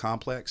residential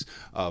complex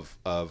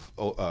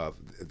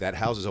that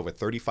houses over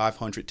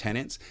 3,500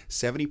 tenants.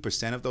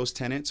 70% of those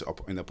tenants are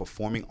in the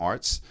performing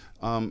arts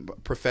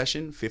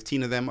profession.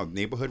 15 of them are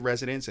neighborhood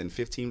residents, and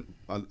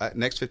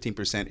next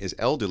 15% is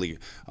elderly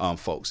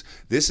folks.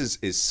 This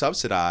is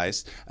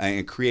subsidized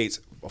and creates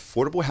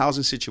affordable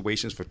housing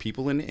situations for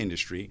people in the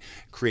industry,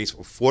 creates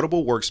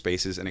affordable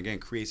workspaces, and again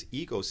creates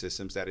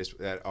ecosystems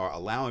that are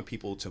allowing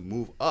people to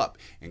move up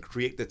and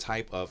create the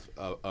type of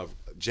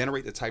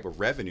generate the type of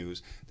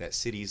revenues that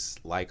cities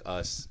like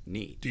us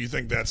need. Do you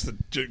think that's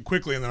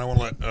quickly, and then I want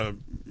to let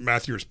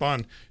Matthew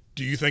respond.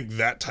 Do you think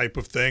that type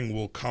of thing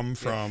will come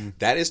from?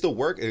 That is the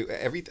work.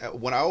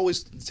 When I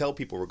always tell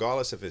people,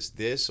 regardless if it's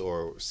this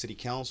or city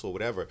council or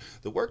whatever,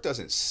 the work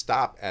doesn't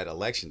stop at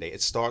election day.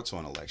 It starts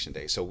on election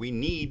day. So we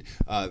need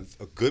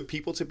good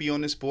people to be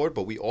on this board,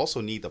 but we also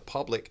need the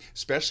public,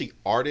 especially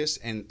artists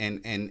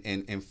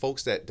and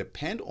folks that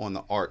depend on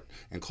the art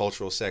and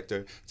cultural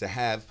sector, to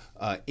have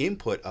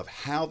input of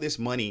how this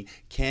money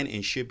can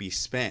and should be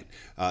spent.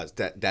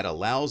 That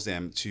allows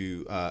them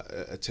to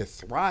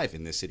thrive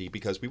in this city,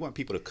 because we want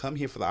people to come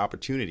here for the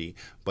opportunity,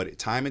 but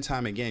time and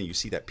time again you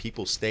see that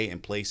people stay in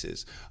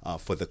places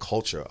for the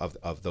culture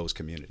of those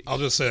communities. I'll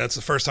just say that's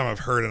the first time I've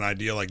heard an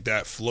idea like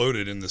that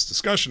floated in this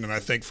discussion, and I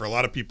think for a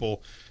lot of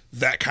people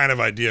that kind of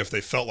idea, if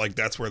they felt like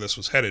that's where this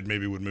was headed,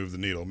 maybe would move the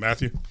needle.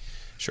 Matthew?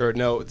 Sure.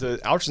 No,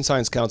 the Arts and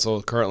Science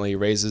Council currently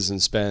raises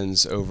and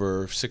spends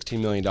over $16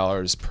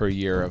 million per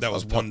year. That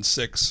was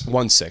 1/6.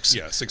 1/6.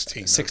 Yeah,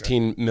 16.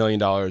 $16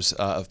 million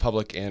of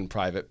public and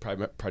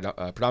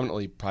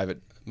predominantly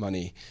private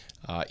money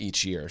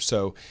each year.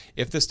 So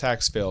if this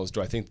tax fails,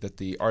 do I think that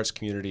the arts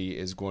community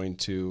is going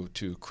to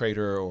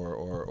crater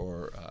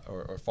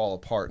or fall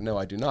apart? No,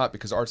 I do not,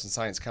 because Arts and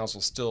Science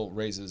Council still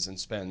raises and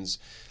spends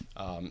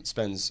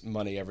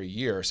money every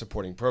year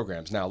supporting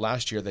programs. Now,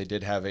 last year they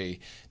did have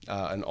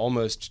an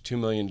almost $2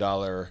 million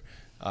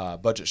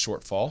budget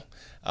shortfall.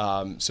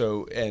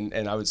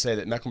 And I would say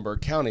that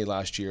Mecklenburg County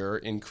last year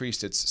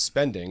increased its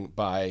spending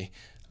by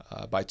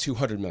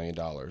 $200 million.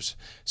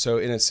 So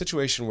in a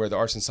situation where the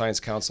Arts and Science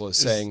Council is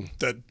saying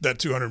that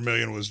 $200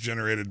 million was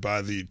generated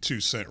by the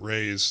 2-cent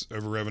raise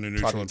over revenue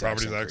neutral and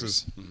property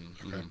taxes.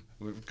 Mm-hmm.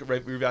 Okay.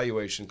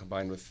 Revaluation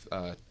combined with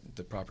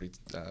the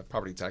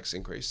property tax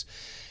increase.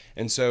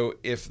 And so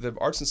if the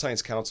Arts and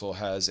Science Council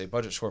has a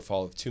budget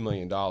shortfall of $2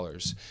 million,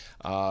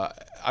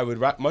 I would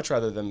much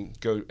rather them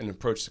go and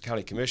approach the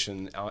county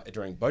commission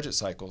during budget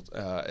cycle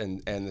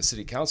and the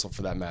city council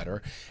for that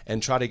matter,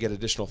 and try to get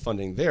additional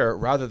funding there,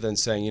 rather than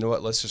saying, you know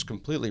what, let's just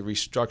completely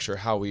restructure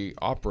how we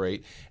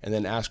operate and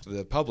then ask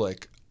the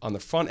public on the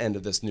front end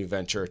of this new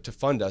venture to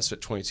fund us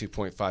at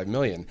 $22.5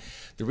 million.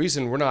 The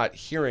reason we're not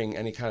hearing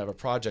any kind of a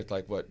project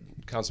like what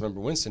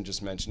Councilmember Winston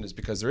just mentioned is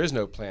because there is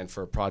no plan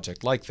for a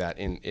project like that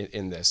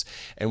in this.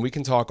 And we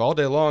can talk all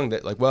day long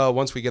that, like, well,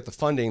 once we get the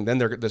funding, then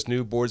this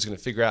new board's going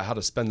to figure out how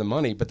to spend the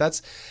money. But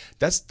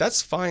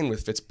that's fine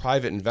if it's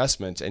private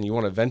investment and you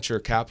want a venture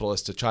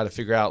capitalist to try to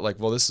figure out, like,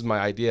 well, this is my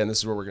idea and this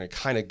is where we're going to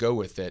kind of go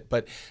with it.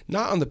 But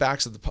not on the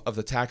backs of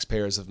the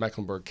taxpayers of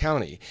Mecklenburg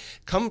County.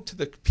 Come to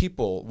the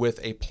people with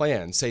a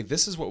plan. Say,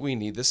 this is what we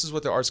need, this is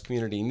what the arts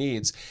community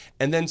needs,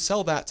 and then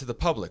sell that to the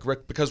public.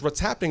 Because what's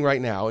happening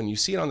right now, and you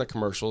see it on the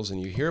commercials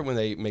and you hear it when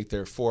they make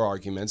their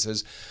arguments,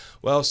 is,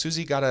 well,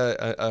 Susie got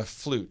a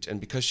flute, and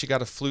because she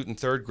got a flute in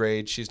third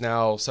grade, she's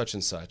now such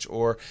and such.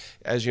 Or,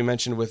 as you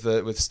mentioned, with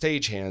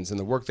stagehands and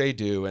the work they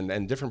do,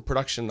 and different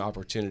production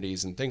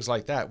opportunities and things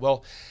like that.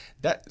 Well,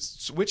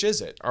 which is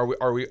it?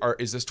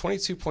 Is this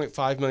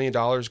 $22.5 million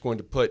going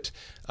to put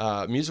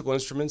musical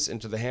instruments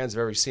into the hands of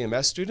every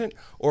CMS student,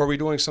 or are we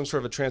doing some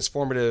sort of a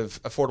transformative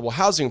affordable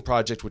housing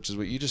project, which is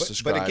what you just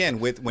described? But again,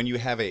 when you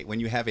have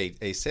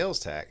a sales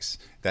tax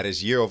that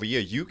is year over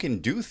year, you can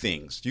do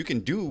things. You can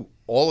do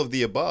all of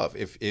the above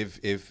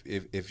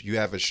if you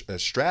have a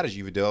strategy,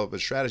 you develop a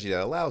strategy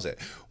that allows it.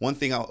 One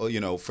thing,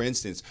 for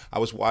instance, I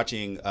was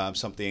watching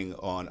something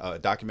on a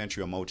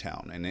documentary on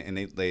Motown,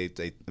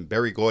 and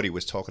Berry Gordy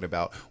was talking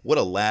about what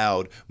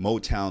allowed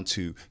Motown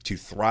to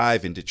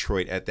thrive in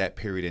Detroit at that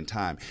period in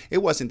time. It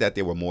wasn't that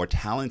there were more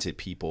talented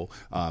people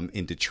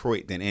in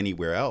Detroit than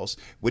anywhere else.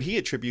 What he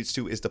attributes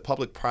to is the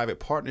public-private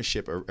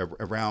partnership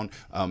around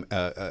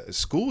public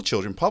school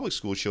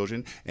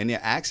children, and their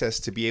access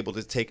to be able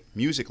to take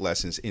music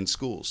lessons in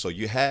schools. So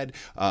you had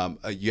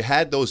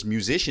those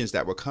musicians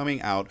that were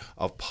coming out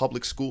of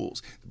public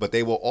schools, but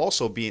they were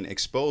also being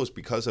exposed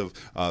because of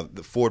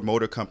the Ford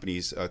Motor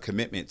Company's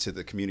commitment to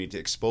the community to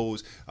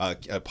expose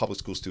public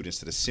school students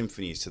to the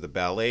symphonies, to the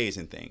ballets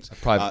and things.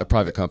 A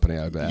private company,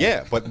 I bet.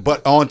 Yeah,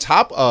 but on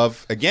top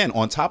of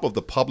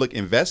the public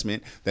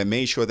investment that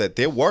made sure that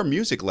there were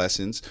music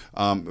lessons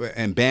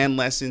and band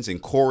lessons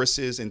and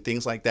choruses and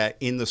things like that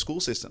in the school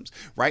systems.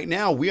 Right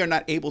now, we are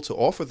not able to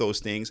offer those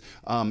things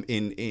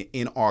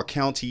in our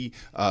county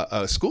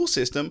school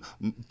system,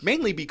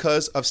 mainly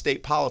because of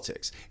state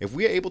politics. If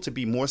we are able to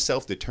be more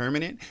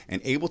self-determinant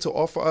and able to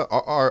offer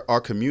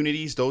our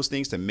communities those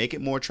things to make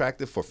it more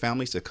attractive for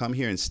families to come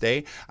here and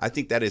stay, I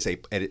think that is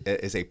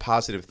a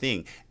positive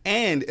thing.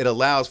 And it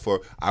allows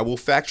for, I will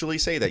factually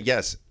say that,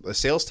 yes, the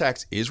sales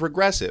tax is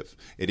regressive.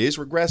 It is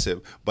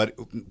regressive. But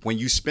when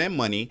you spend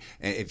money,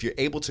 and if you're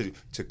able to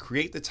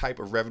create the type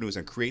of revenues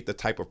and create the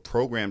type of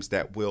programs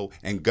that will,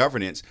 and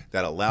governance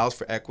that allows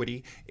for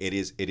equity, it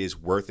is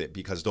worth it,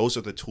 because those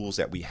are the tools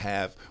that we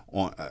have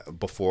on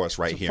before us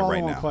right here, right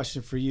now. Follow-on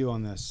question for you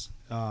on this,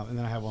 and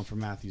then I have one for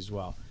Matthew as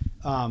well.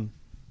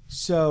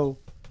 So,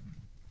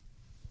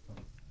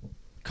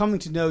 coming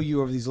to know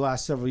you over these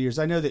last several years,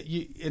 I know that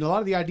and a lot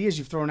of the ideas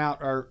you've thrown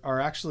out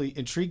are actually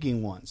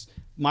intriguing ones.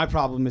 my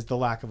problem is the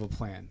lack of a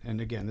plan. And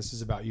again, this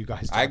is about you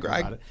guys talking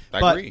about it.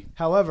 I agree.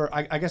 However,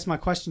 I guess my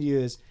question to you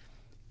is,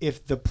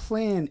 if the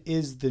plan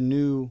is the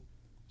new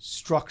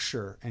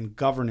structure and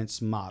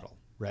governance model,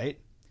 right?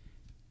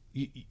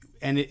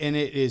 And it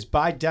is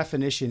by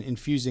definition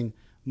infusing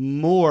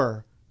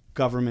more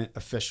government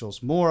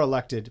officials, more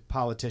elected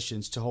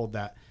politicians to hold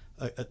that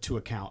to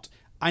account.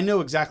 I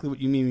know exactly what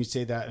you mean when you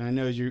say that, and I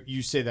know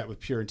you say that with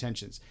pure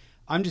intentions.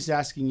 I'm just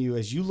asking you,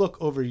 as you look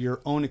over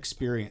your own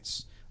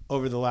experience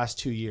over the last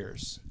 2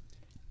 years,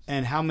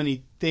 and how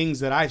many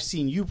things that I've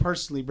seen you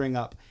personally bring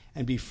up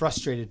and be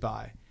frustrated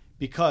by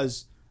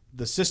because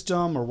the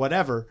system or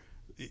whatever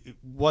it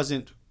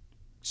wasn't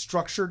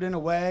structured in a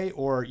way,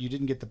 or you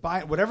didn't get the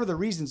buy, whatever the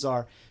reasons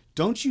are,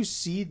 don't you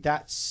see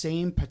that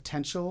same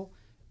potential,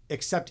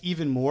 except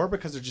even more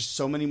because there's just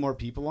so many more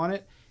people on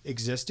it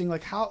existing?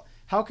 Like how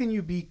can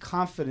you be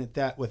confident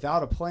that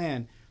without a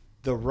plan,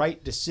 the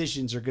right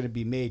decisions are going to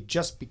be made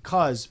just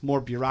because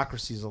more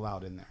bureaucracy is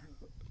allowed in there?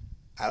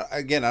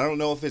 Again, I don't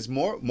know if it's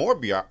more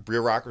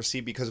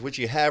bureaucracy, because what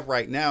you have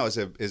right now is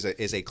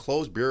a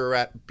closed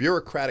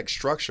bureaucratic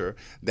structure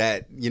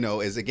that,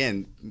 is,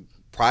 again,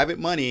 private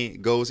money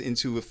goes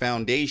into a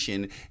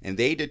foundation, and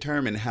they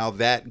determine how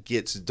that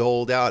gets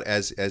doled out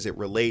as it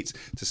relates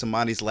to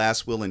somebody's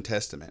last will and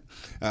testament.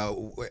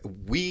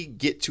 We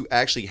get to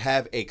actually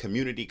have a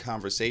community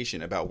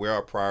conversation about where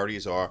our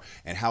priorities are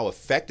and how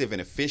effective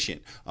and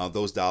efficient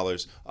those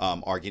dollars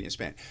are getting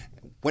spent.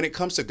 When it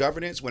comes to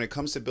governance, when it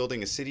comes to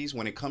building cities,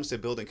 when it comes to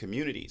building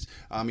communities,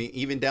 I mean,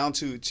 even down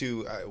to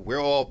we're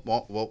all,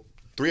 well,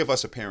 three of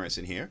us are parents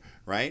in here,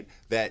 right?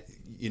 That,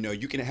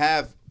 you can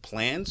have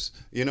plans,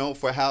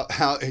 for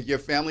how your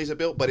families are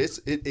built, but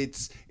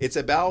it's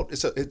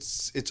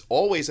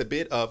always a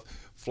bit of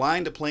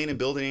flying the plane and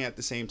building it at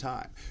the same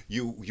time.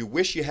 You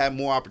wish you had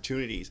more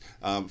opportunities.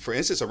 For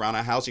instance, around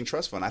our housing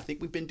trust fund, I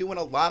think we've been doing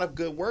a lot of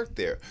good work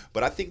there,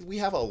 but I think we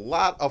have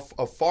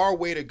a far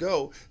way to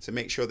go to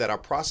make sure that our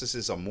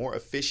processes are more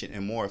efficient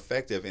and more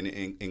effective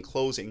in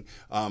closing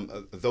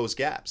those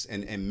gaps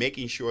and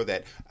making sure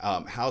that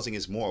housing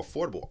is more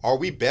affordable. Are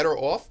we better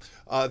off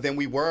than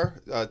we were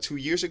 2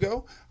 years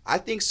ago? I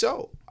think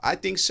so.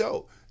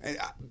 And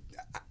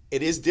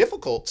it is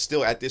difficult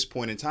still at this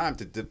point in time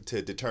to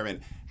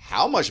determine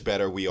how much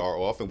better we are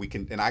off,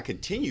 and I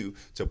continue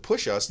to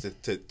push us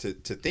to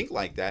think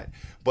like that.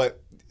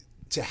 But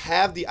to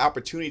have the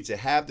opportunity, to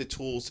have the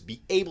tools, to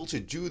be able to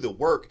do the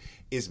work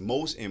is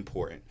most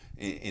important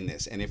in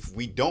this. And if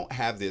we don't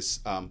have this,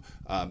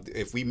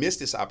 if we miss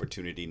this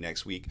opportunity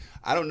next week,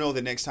 I don't know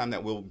the next time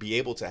that we'll be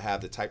able to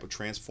have the type of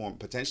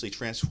potentially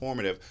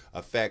transformative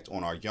effect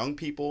on our young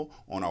people,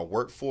 on our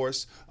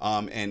workforce,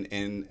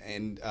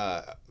 and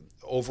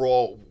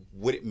overall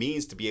what it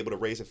means to be able to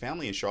raise a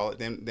family in Charlotte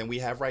than we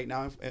have right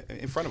now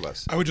in front of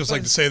us. I would just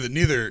like to say that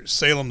neither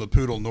Salem the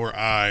Poodle nor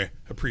I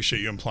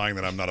appreciate you implying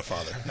that I'm not a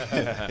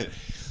father.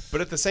 But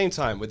at the same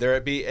time, would there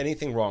be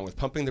anything wrong with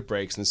pumping the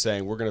brakes and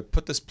saying, we're going to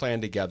put this plan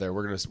together,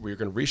 we're going to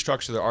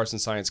restructure the Arts and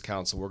Science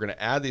Council, we're going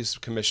to add these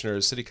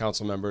commissioners, city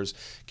council members,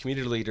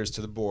 community leaders to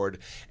the board,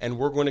 and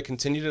we're going to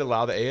continue to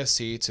allow the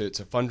ASC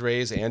to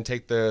fundraise and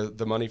take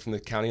the money from the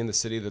county and the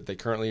city that they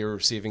currently are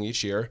receiving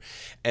each year,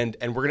 and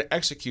we're going to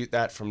execute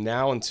that from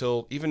now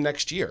until even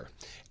next year.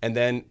 And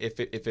then if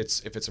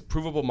it's a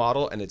provable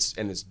model and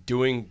it's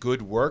doing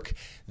good work,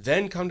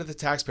 then come to the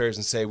taxpayers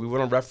and say, we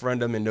want a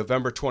referendum in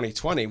November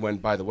 2020, when,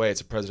 by the way,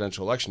 it's a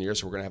presidential election year,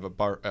 so we're going to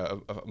have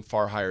a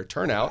far higher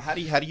turnout. How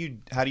do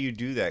you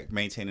do that,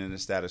 maintaining the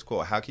status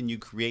quo? How can you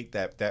create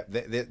that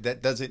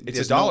doesn't? It's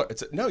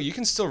 $1. No, you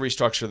can still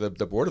restructure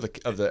the board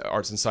of the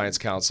Arts and Science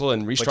Council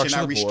and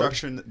restructure the board.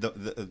 But you're not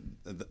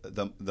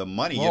restructuring the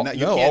money.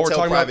 You can't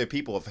tell private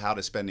people of how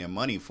to spend their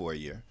money for a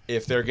year.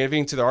 If they're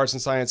giving to the Arts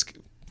and Science.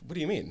 What do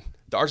you mean?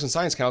 The Arts and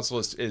Science Council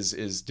is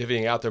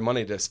divvying out their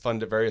money to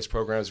fund various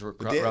programs around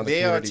the community.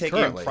 They are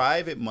taking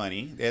private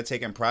money. They're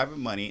taking private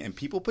money, and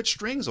people put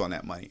strings on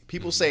that money.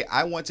 People say,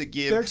 "I want to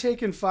give." They're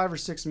taking $5 or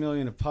 $6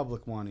 million of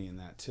public money in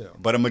that too.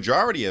 But a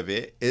majority of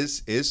it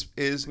is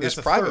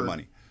private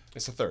money.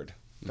 It's a third.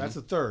 That's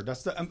a third.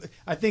 That's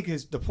I think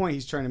the point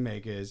he's trying to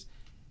make is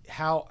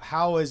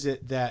how is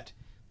it that,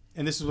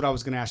 and this is what I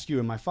was going to ask you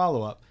in my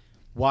follow up.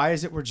 Why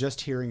is it we're just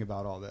hearing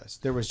about all this?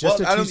 There was just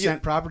a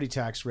 2-cent property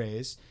tax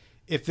raise.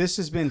 If this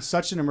has been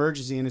such an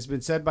emergency, and it's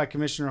been said by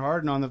Commissioner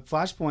Hardin on the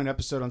Flashpoint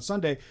episode on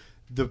Sunday,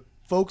 the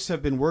folks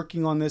have been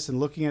working on this and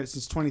looking at it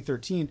since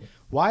 2013.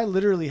 Why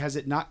literally has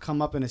it not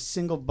come up in a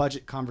single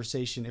budget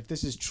conversation if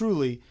this is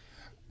truly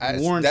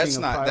warranting a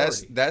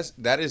priority?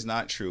 That is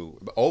not true.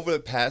 Over the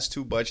past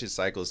 2 budget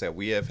cycles that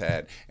we have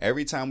had,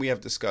 every time we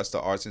have discussed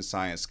the arts and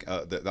science,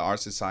 the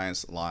arts and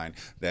science line,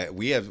 that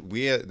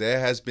there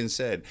has been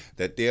said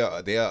that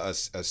there are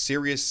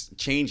serious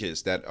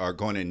changes that are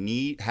going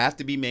to have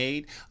to be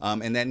made,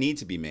 and that need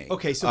to be made.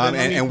 Okay, so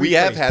and we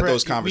have had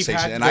those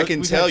conversations, and I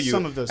can tell you,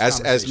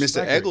 as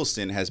Mr.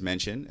 Eggleston has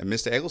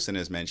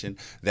mentioned,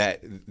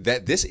 that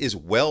this is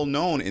well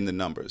known in the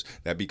numbers,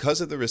 that because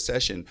of the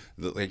recession,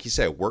 like you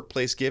said,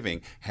 workplace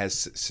Thanksgiving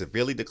has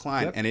severely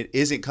declined, Yep. and it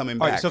isn't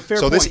coming All back. right, so fair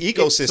this point.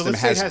 ecosystem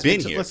let's say it has been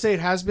here. Let's say it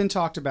has been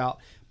talked about,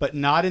 but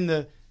not in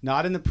the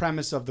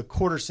premise of the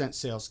quarter-cent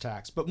sales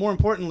tax. But more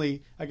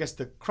importantly, I guess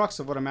the crux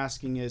of what I'm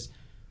asking is,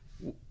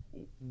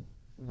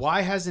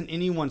 why hasn't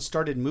anyone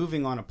started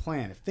moving on a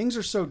plan? If things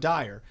are so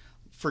dire,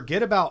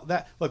 forget about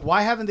that. Like,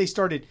 why haven't they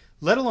started,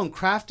 let alone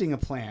crafting a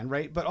plan,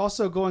 right? But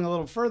also going a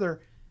little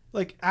further,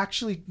 like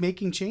actually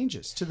making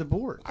changes to the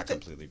board. I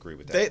completely agree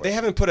with that. They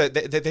haven't put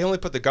they only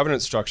put the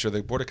governance structure.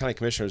 The Board of County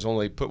Commissioners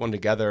only put one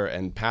together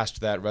and passed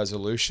that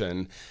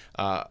resolution.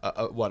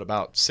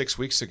 About 6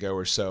 weeks ago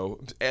or so,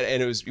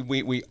 and it was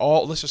we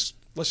all let's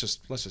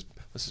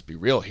just be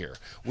real here.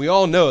 We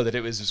all know that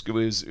it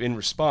was in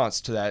response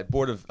to that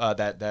board of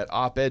that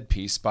op-ed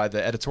piece by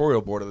the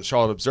editorial board of the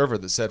Charlotte Observer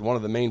that said one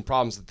of the main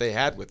problems that they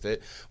had with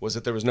it was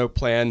that there was no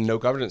plan, no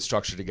governance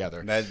structure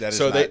together. That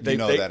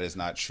is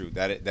not true.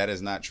 That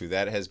is not true.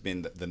 That has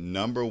been the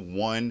number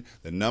one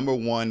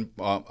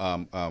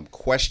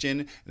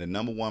question, the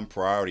number one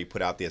priority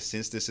put out there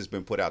since this has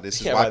been put out.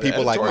 This is why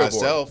people like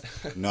myself,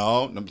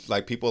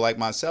 people like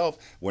myself,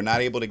 were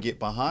not able to get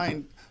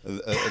behind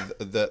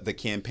the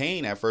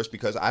campaign at first,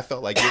 because I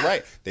felt like, you're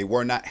right, they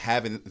were not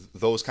having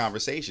those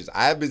conversations.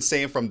 I've been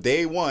saying from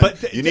day one,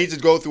 you need to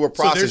go through a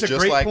process. So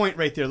there's a great point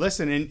right there.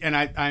 Listen, and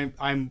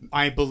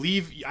I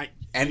believe.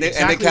 And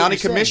the county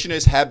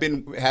commissioners have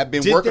been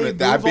working with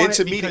that. I've been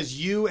to meetings because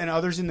you and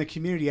others in the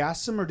community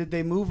asked them, or did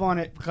they move on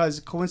it because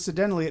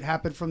coincidentally it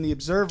happened from the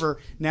Observer?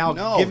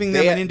 Now giving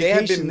them an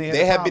indication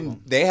they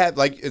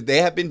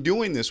have been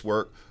doing this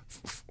work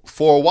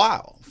for a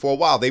while.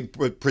 They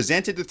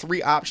presented the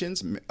three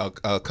options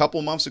a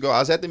couple months ago. I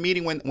was at the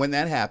meeting when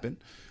that happened.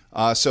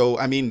 So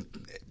I mean,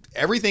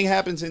 everything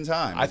happens in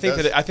time. I think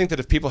that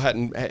if people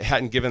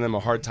hadn't given them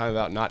a hard time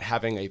about not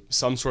having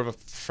some sort of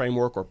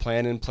framework or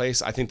plan in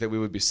place, I think that we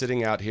would be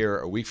sitting out here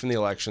a week from the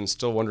election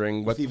still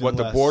wondering what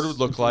the board would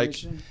look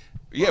like.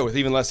 Yeah, with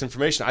even less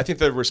information. I think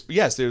maybe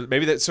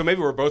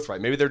we're both right.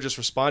 Maybe they're just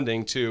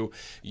responding to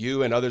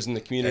you and others in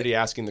the community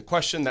asking the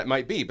question. That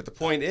might be. But the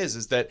point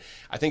is that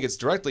I think it's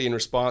directly in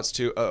response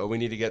to, we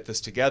need to get this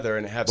together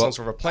and have some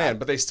sort of a plan.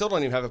 But they still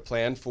don't even have a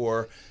plan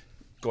for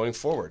going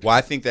forward. Well,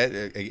 I think that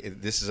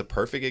this is a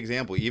perfect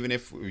example. Even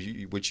if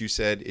what you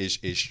said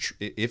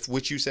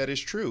is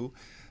true,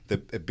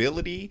 the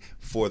ability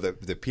for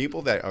the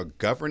people that are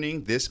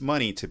governing this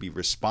money to be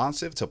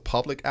responsive to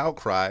public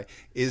outcry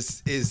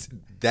is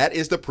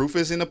the proof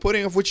is in the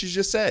pudding of what you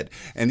just said.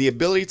 And the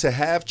ability to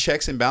have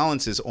checks and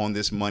balances on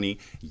this money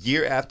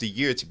year after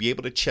year, to be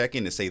able to check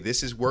in and say,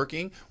 this is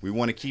working, we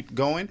want to keep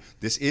going,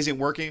 this isn't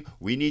working,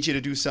 we need you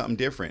to do something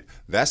different.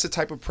 That's the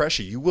type of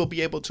pressure you will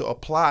be able to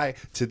apply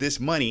to this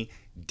money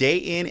day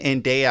in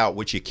and day out,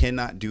 which you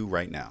cannot do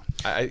right now.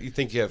 I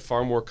think you have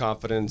far more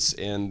confidence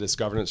in this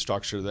governance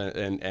structure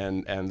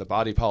and the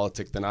body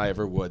politic than I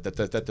ever would.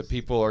 That the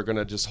people are going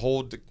to just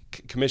hold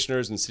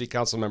commissioners and city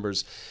council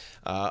members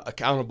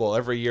accountable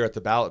every year at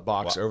the ballot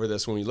box over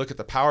this. When you look at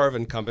the power of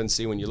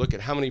incumbency, when you look at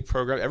how many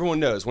programs,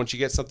 everyone knows once you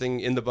get something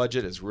in the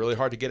budget, it's really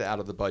hard to get it out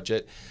of the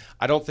budget.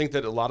 I don't think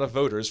that a lot of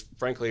voters,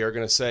 frankly, are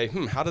going to say,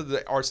 how did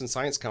the Arts and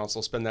Science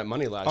Council spend that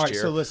money last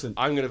year? So listen,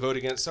 I'm going to vote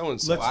against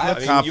so-and-so.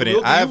 I'm confident.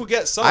 You will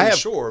get some,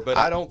 but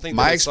I don't think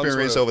my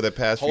experience over the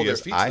past few years,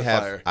 I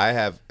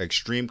have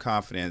extreme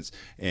confidence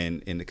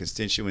in the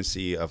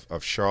constituency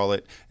of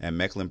Charlotte and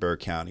Mecklenburg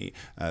County,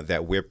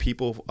 that where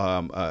people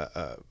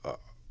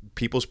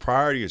people's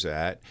priorities are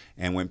at,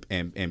 and when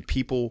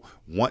people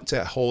want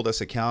to hold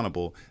us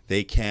accountable,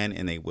 they can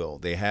and they will.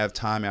 They have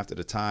time after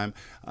the time.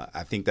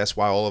 I think that's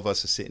why all of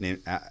us are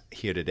sitting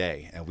here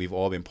today, and we've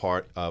all been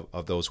part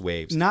of those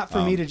waves. Not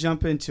for me to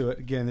jump into it.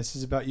 Again, this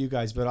is about you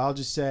guys, but I'll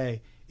just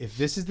say, if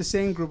this is the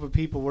same group of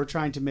people we're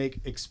trying to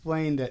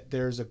explain that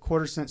there's a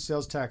 1/4-cent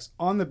sales tax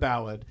on the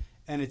ballot,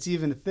 and it's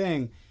even a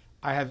thing,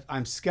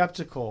 I'm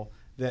skeptical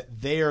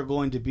that they are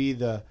going to be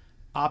the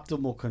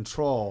optimal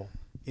control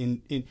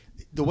in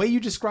the way you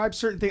describe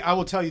certain things. I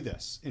will tell you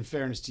this, in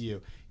fairness to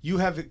you, you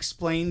have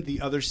explained the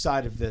other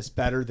side of this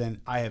better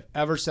than I have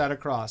ever sat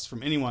across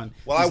from anyone.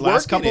 Well, I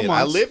work in it.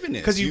 I live in it.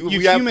 Because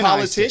you have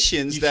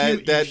politicians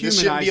that this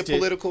shouldn't be a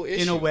political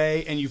issue in a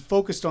way, and you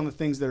focused on the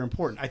things that are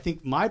important. I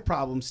think my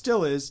problem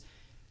still is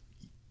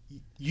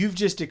you've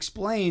just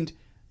explained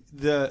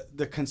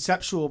the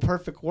conceptual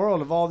perfect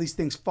world of all these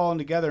things falling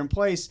together in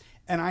place.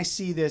 And I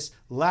see this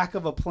lack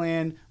of a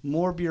plan,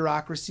 more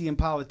bureaucracy and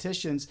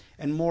politicians,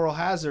 and moral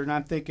hazard. And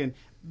I'm thinking,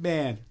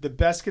 man, the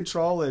best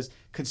control is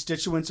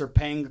constituents are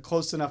paying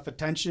close enough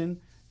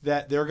attention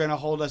that they're going to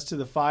hold us to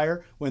the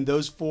fire. When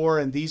these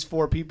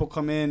four people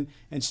come in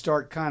and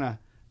start kind of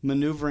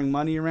maneuvering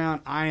money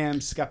around, I am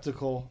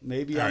skeptical.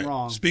 Maybe I'm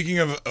wrong. Speaking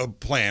of a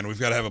plan, we've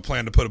got to have a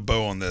plan to put a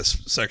bow on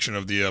this section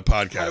of the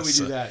podcast. How do we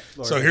do that,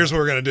 Lord? So here's what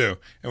we're going to do.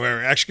 And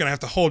we're actually going to have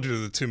to hold you to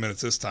the 2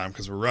 minutes this time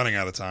because we're running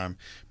out of time.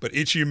 But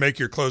each of you make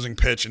your closing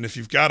pitch. And if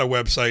you've got a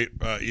website,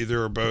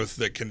 either or both,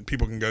 that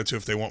people can go to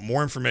if they want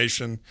more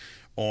information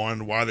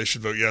on why they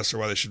should vote yes or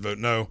why they should vote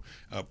no,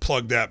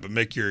 plug that, but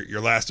make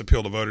your last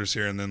appeal to voters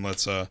here, and then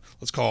let's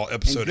call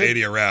episode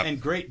 80 a wrap. And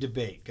great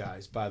debate,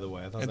 guys, by the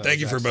way. And thank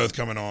you for both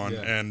coming on.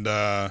 Yeah. And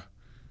I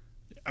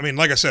mean,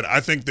 like I said, I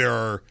think there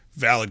are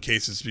valid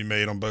cases to be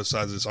made on both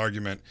sides of this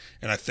argument,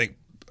 and I think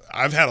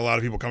I've had a lot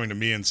of people coming to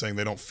me and saying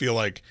they don't feel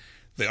like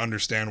they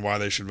understand why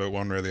they should vote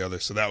one way or the other.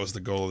 So that was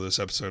the goal of this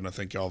episode, and I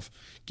think y'all have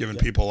given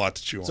people a lot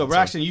to chew on. So,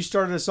 Braxton, you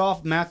started us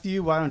off.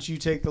 Matthew, why don't you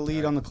take the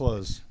lead on the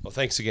close? Well,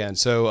 thanks again.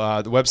 So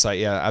the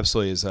website,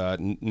 absolutely, is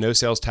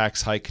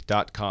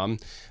nosalestaxhike.com.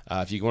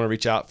 If you want to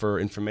reach out for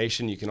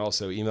information, you can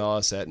also email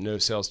us at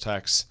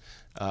nosalestax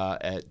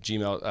at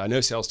Gmail,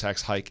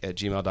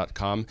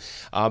 nosalestaxhike@gmail.com.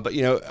 But,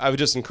 I would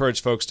just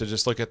encourage folks to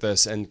just look at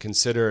this and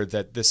consider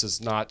that this is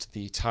not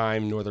the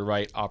time nor the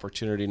right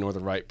opportunity nor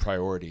the right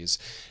priorities.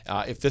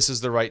 If this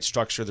is the right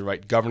structure, the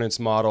right governance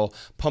model,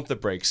 pump the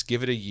brakes,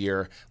 give it a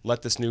year,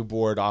 let this new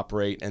board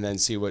operate, and then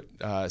see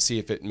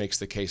if it makes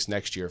the case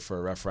next year for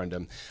a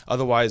referendum.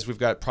 Otherwise, we've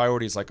got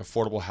priorities like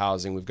affordable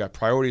housing, we've got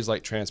priorities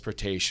like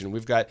transportation,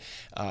 we've got,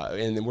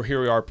 and then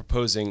we are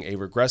proposing a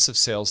regressive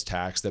sales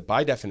tax that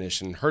by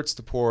definition hurts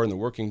the poor and the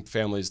working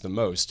families the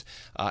most,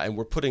 and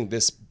we're putting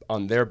this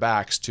on their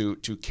backs to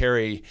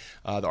carry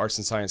the Arts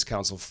and Science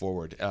Council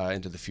forward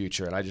into the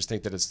future. And I just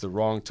think that it's the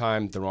wrong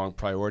time, the wrong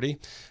priority,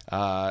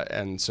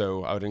 and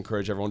so I would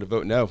encourage everyone to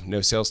vote no.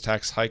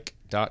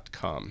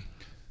 nosalestaxhike.com.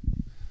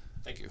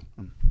 Thank you.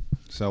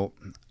 So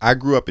I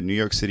grew up in New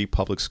York City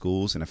public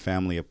schools in a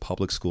family of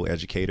public school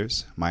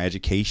educators. My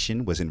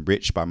education was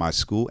enriched by my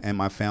school and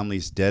my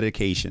family's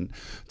dedication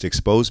to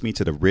expose me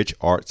to the rich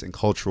arts and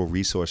cultural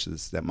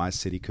resources that my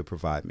city could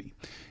provide me.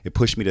 It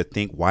pushed me to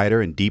think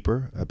wider and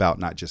deeper about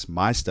not just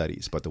my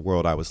studies, but the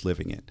world I was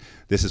living in.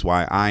 This is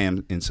why I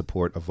am in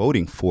support of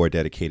voting for a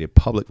dedicated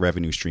public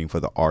revenue stream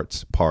for the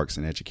arts, parks,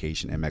 and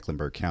education in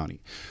Mecklenburg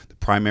County. The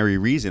primary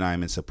reason I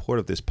am in support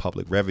of this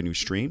public revenue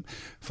stream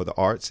for the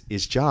arts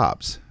is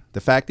jobs. The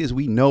fact is,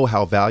 we know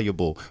how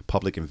valuable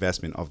public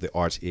investment of the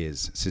arts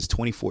is. Since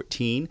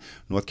 2014,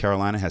 North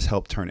Carolina has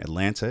helped turn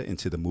Atlanta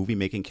into the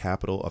movie-making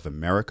capital of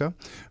America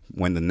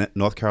when the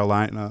North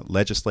Carolina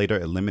legislature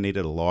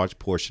eliminated a large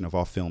portion of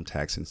our film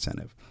tax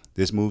incentive.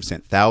 This move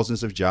sent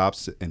thousands of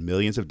jobs and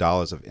millions of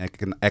dollars of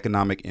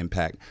economic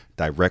impact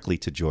directly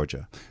to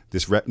Georgia.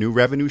 This new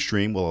revenue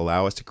stream will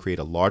allow us to create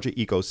a larger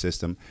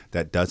ecosystem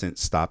that doesn't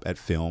stop at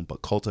film,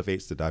 but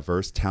cultivates the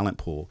diverse talent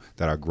pool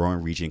that our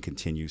growing region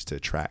continues to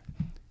attract.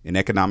 An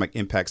economic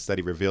impact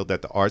study revealed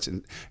that the arts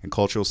and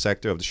cultural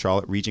sector of the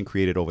Charlotte region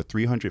created over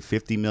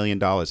 $350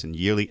 million in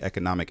yearly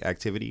economic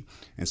activity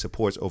and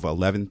supports over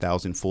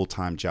 11,000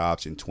 full-time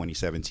jobs in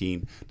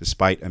 2017,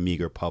 despite a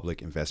meager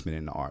public investment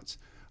in the arts.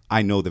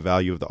 I know the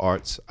value of the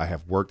arts. I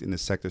have worked in the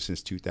sector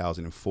since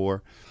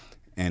 2004,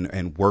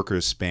 and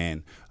workers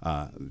span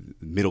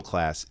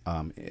middle-class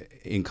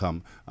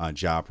income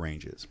job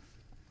ranges.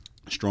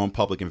 Strong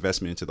public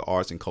investment into the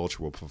arts and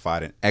culture will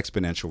provide an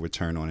exponential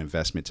return on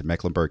investment to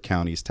Mecklenburg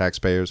County's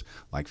taxpayers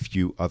like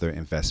few other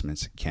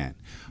investments can.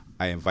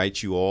 I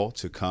invite you all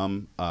to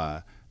come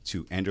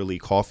to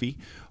Enderley Coffee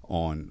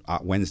on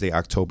Wednesday,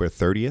 October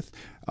 30th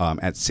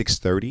at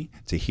 6:30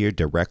 to hear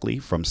directly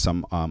from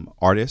some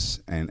artists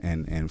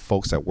and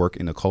folks that work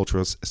in the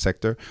cultural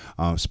sector,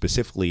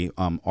 specifically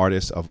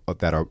artists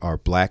that are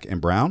black and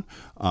brown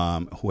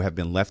who have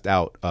been left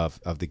out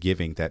of the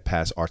giving that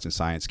past Arts and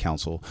Science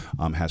Council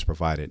has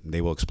provided. They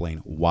will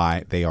explain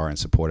why they are in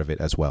support of it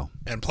as well.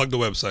 And plug the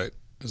website.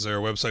 Is there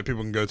a website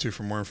people can go to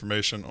for more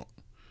information?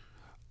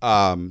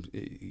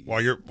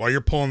 While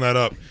you're pulling that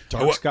up,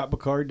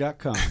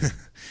 TarikScottBakari.com.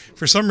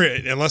 For some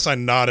reason, unless I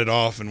nodded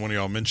off and one of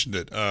y'all mentioned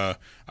it, I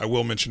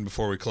will mention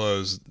before we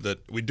close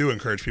that we do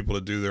encourage people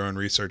to do their own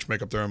research,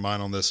 make up their own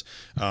mind on this.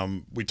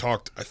 We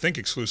talked, I think,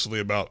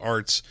 exclusively about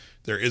arts.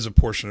 There is a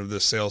portion of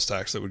this sales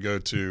tax that would go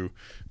to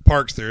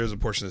parks. There is a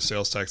portion of the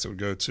sales tax that would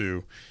go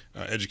to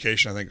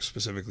education, I think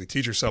specifically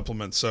teacher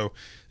supplements. So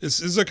this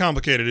is a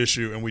complicated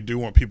issue, and we do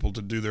want people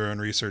to do their own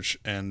research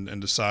and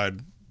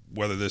decide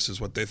whether this is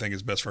what they think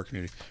is best for our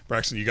community.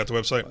 Braxton, you got the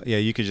website? Yeah,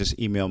 you can just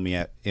email me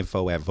at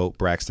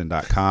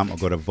info@votebraxton.com or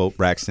go to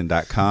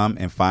votebraxton.com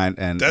and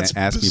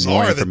ask me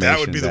more information. That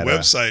would be the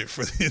website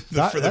for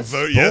the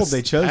vote. Yes,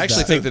 they chose. I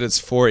actually think that it's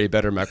for a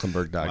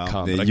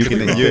bettermecklenburg.com. Well, you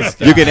can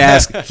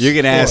ask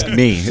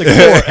me.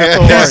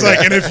 It's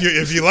like, and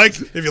if you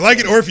like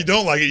it or if you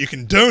don't like it, you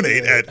can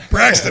donate at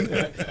Braxton.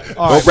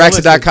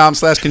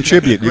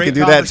 votebraxton.com/contribute. You can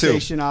do that too.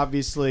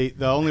 Obviously,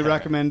 the only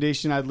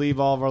recommendation I'd leave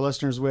all of our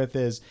listeners with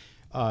is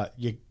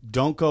you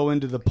don't go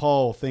into the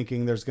poll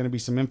thinking there's going to be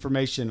some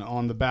information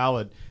on the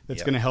ballot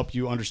that's going to help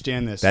you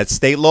understand this. That's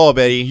state law,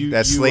 Betty.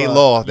 That's state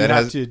law. You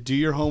have to do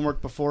your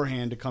homework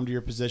beforehand to come to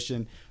your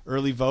position.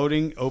 Early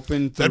voting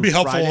open through That'd be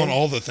helpful Friday. on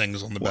all the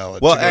things on the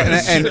ballot. Well,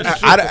 and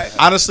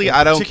honestly,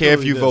 I don't care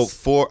if you vote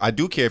Particularly for. I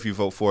do care if you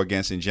vote for or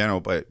against in general,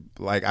 but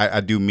like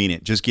I do mean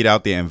it. Just get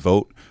out there and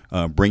vote.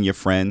 Bring your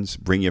friends.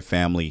 Bring your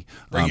family.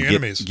 Bring your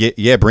enemies.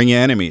 Bring your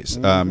enemies.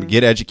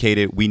 Get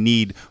educated. We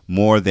need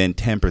more than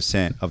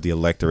 10% of the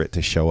electorate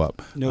to show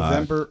up.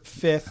 November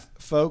 5th,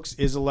 folks,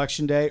 is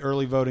Election Day.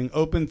 Early voting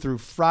open through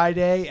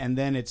Friday, and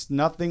then it's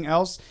nothing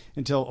else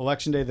until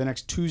Election Day the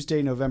next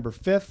Tuesday, November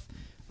 5th.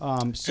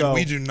 And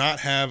we do not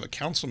have a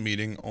council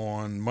meeting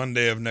on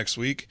Monday of next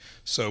week,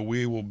 so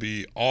we will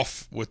be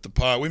off with the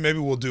pod. Maybe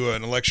we'll do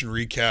an election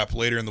recap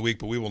later in the week,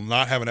 but we will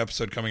not have an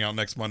episode coming out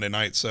next Monday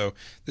night. So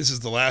this is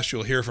the last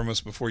you'll hear from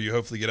us before you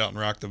hopefully get out and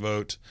rock the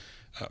vote.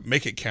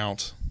 Make it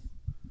count.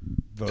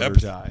 Vote or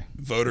die.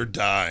 Vote or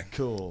die.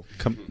 Cool.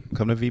 Come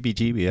to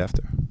VBGB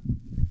after.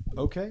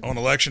 Okay. On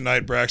election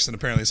night, Braxton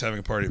apparently is having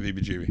a party at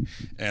VBGB,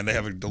 and they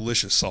have a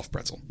delicious soft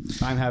pretzel.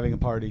 I'm having a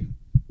party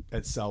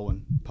at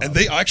Selwyn. Pub. And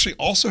they actually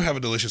also have a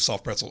delicious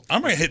soft pretzel. I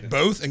might hit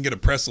both and get a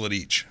pretzel at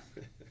each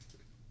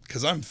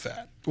because I'm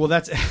fat. Well,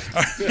 that's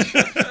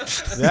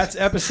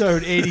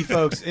episode 80,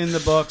 folks, in the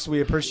books.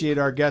 We appreciate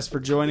our guests for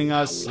joining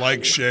us.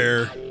 Like,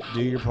 share,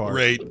 do your part,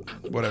 rate,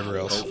 whatever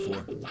else.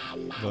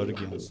 Vote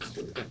against.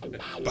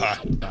 Bye.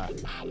 Bye.